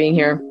 everybody, for being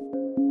here.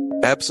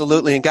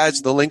 Absolutely. And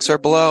guys, the links are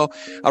below.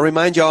 I'll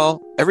remind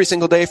y'all every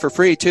single day for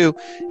free too.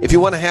 If you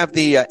want to have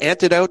the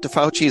antidote to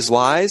Fauci's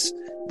lies,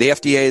 the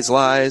FDA's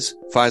lies,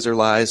 Pfizer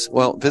lies,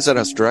 well, visit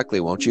us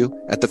directly, won't you?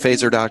 At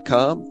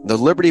thephaser.com,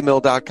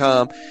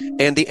 thelibertymill.com,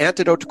 and the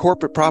antidote to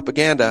corporate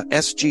propaganda,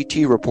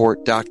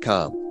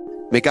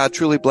 sgtreport.com. May God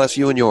truly bless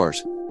you and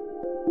yours.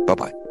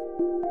 Bye-bye.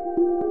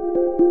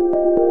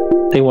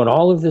 They want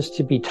all of this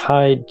to be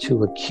tied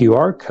to a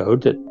QR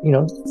code that,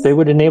 they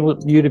would enable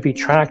you to be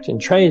tracked and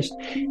traced.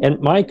 And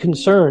my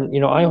concern,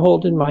 I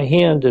hold in my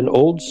hand an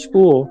old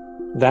school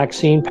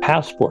vaccine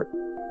passport.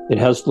 It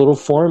has a little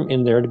form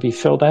in there to be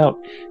filled out.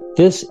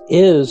 This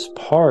is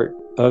part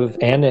of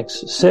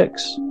Annex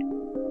 6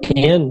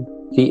 in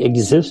the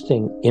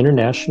existing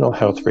international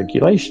health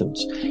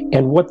regulations.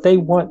 And what they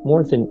want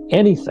more than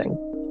anything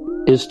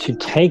is to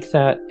take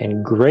that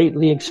and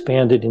greatly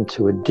expand it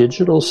into a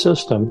digital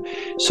system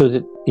so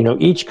that,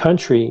 each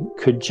country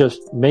could just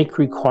make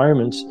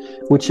requirements,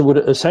 which would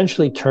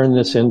essentially turn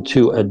this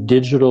into a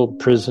digital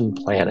prison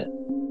planet.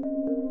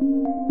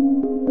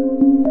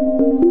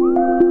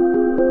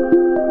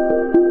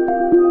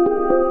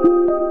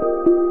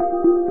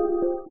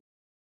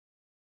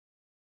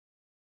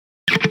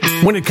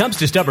 When it comes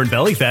to stubborn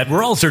belly fat,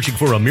 we're all searching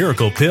for a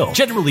miracle pill.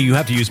 Generally, you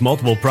have to use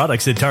multiple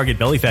products that target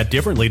belly fat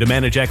differently to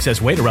manage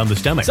excess weight around the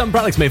stomach. Some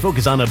products may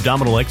focus on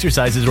abdominal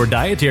exercises or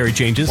dietary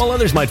changes, while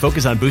others might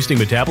focus on boosting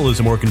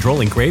metabolism or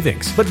controlling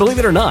cravings. But believe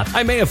it or not,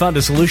 I may have found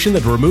a solution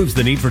that removes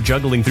the need for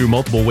juggling through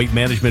multiple weight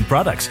management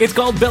products. It's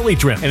called Belly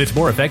Trim, and it's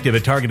more effective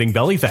at targeting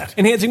belly fat,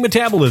 enhancing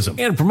metabolism,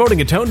 and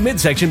promoting a toned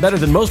midsection better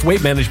than most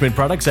weight management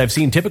products I've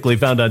seen typically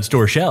found on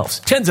store shelves.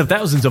 Tens of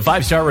thousands of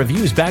 5-star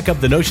reviews back up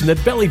the notion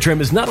that Belly Trim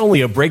is not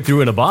only a breakthrough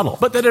in a bottle,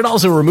 but that it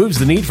also removes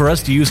the need for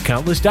us to use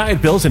countless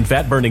diet pills and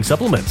fat-burning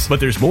supplements. But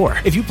there's more.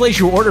 If you place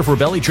your order for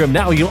Belly Trim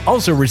now, you'll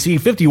also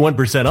receive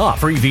 51%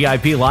 off, free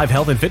VIP live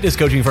health and fitness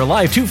coaching for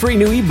life, 2 free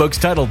new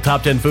ebooks titled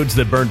Top 10 Foods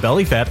That Burn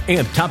Belly Fat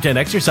and Top 10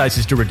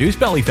 Exercises to Reduce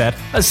Belly Fat,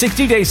 a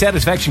 60-day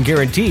satisfaction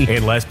guarantee,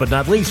 and last but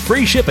not least,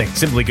 free shipping.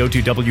 Simply go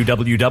to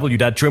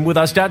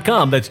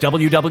www.trimwithus.com. That's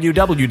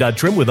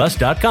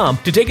www.trimwithus.com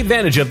to take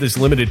advantage of this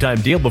limited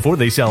time deal before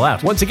they sell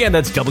out. Once again,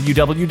 that's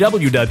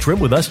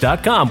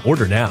www.trimwithus.com.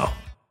 Order now.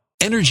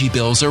 Energy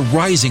bills are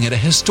rising at a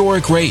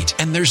historic rate,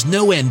 and there's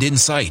no end in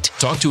sight.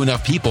 Talk to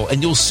enough people, and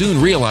you'll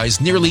soon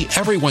realize nearly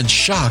everyone's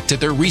shocked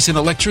at their recent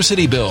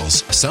electricity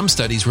bills. Some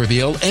studies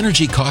reveal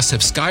energy costs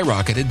have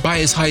skyrocketed by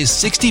as high as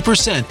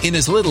 60% in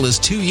as little as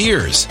 2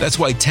 years. That's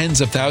why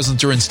tens of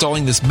thousands are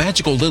installing this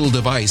magical little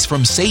device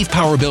from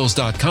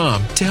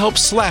SavePowerBills.com to help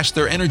slash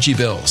their energy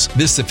bills.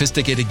 This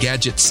sophisticated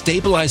gadget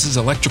stabilizes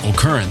electrical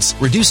currents,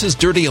 reduces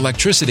dirty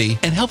electricity,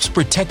 and helps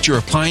protect your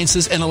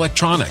appliances and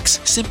electronics.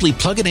 Simply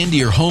plug it into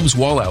your home's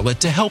wall outlet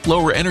to help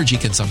lower energy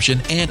consumption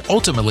and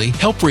ultimately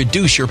help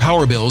reduce your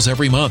power bills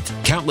every month.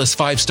 Countless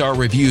 5-star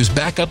reviews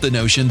back up the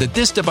notion that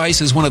this device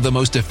is one of the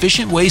most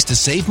efficient ways to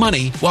save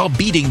money while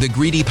beating the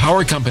greedy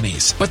power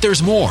companies. But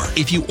there's more.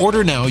 If you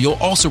order now, you'll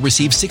also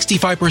receive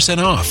 65%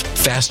 off,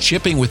 fast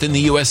shipping within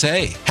the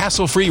USA,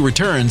 hassle-free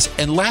returns,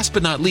 and last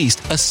but not least,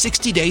 a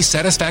 60-day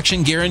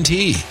satisfaction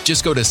guarantee.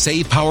 Just go to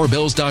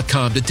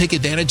SavePowerBills.com to take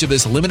advantage of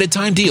this limited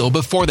time deal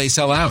before they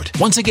sell out.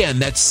 Once again,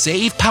 that's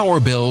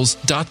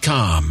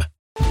SavePowerBills.com.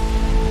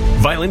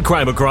 Violent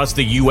crime across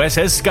the U.S.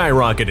 has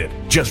skyrocketed.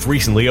 Just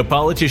recently, a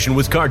politician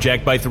was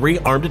carjacked by 3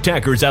 armed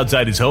attackers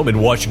outside his home in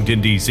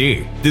Washington,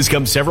 D.C. This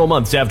comes several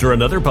months after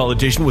another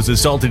politician was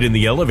assaulted in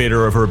the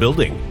elevator of her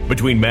building.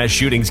 Between mass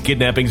shootings,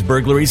 kidnappings,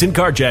 burglaries, and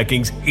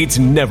carjackings, it's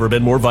never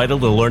been more vital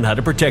to learn how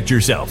to protect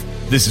yourself.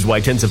 This is why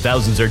tens of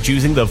thousands are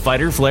choosing the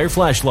Fighter Flare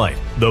flashlight.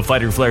 The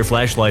Fighter Flare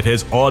flashlight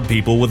has awed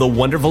people with a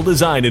wonderful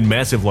design and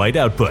massive light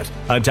output.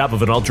 On top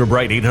of an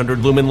ultra-bright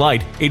 800-lumen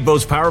light, it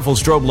boasts powerful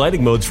strobe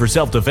lighting modes for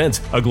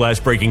self-defense, a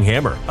glass-breaking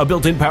hammer, a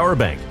built-in power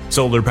bank,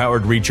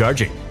 solar-powered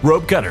recharging,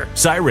 rope cutter,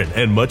 siren,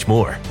 and much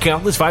more.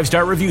 Countless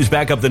 5-star reviews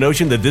back up the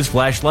notion that this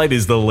flashlight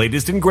is the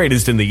latest and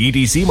greatest in the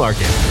EDC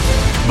market.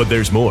 But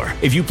there's more.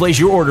 If you place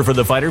your order for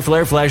the Fighter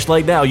Flare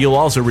flashlight now, you'll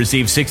also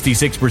receive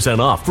 66%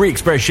 off, free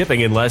express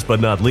shipping, and last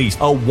but not least,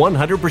 a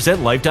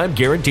 100% lifetime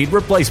guaranteed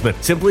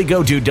replacement. Simply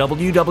go to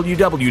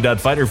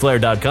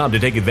www.fighterflare.com to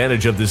take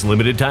advantage of this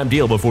limited time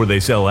deal before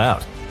they sell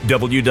out.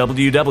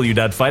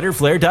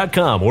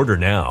 www.fighterflare.com. Order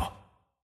now.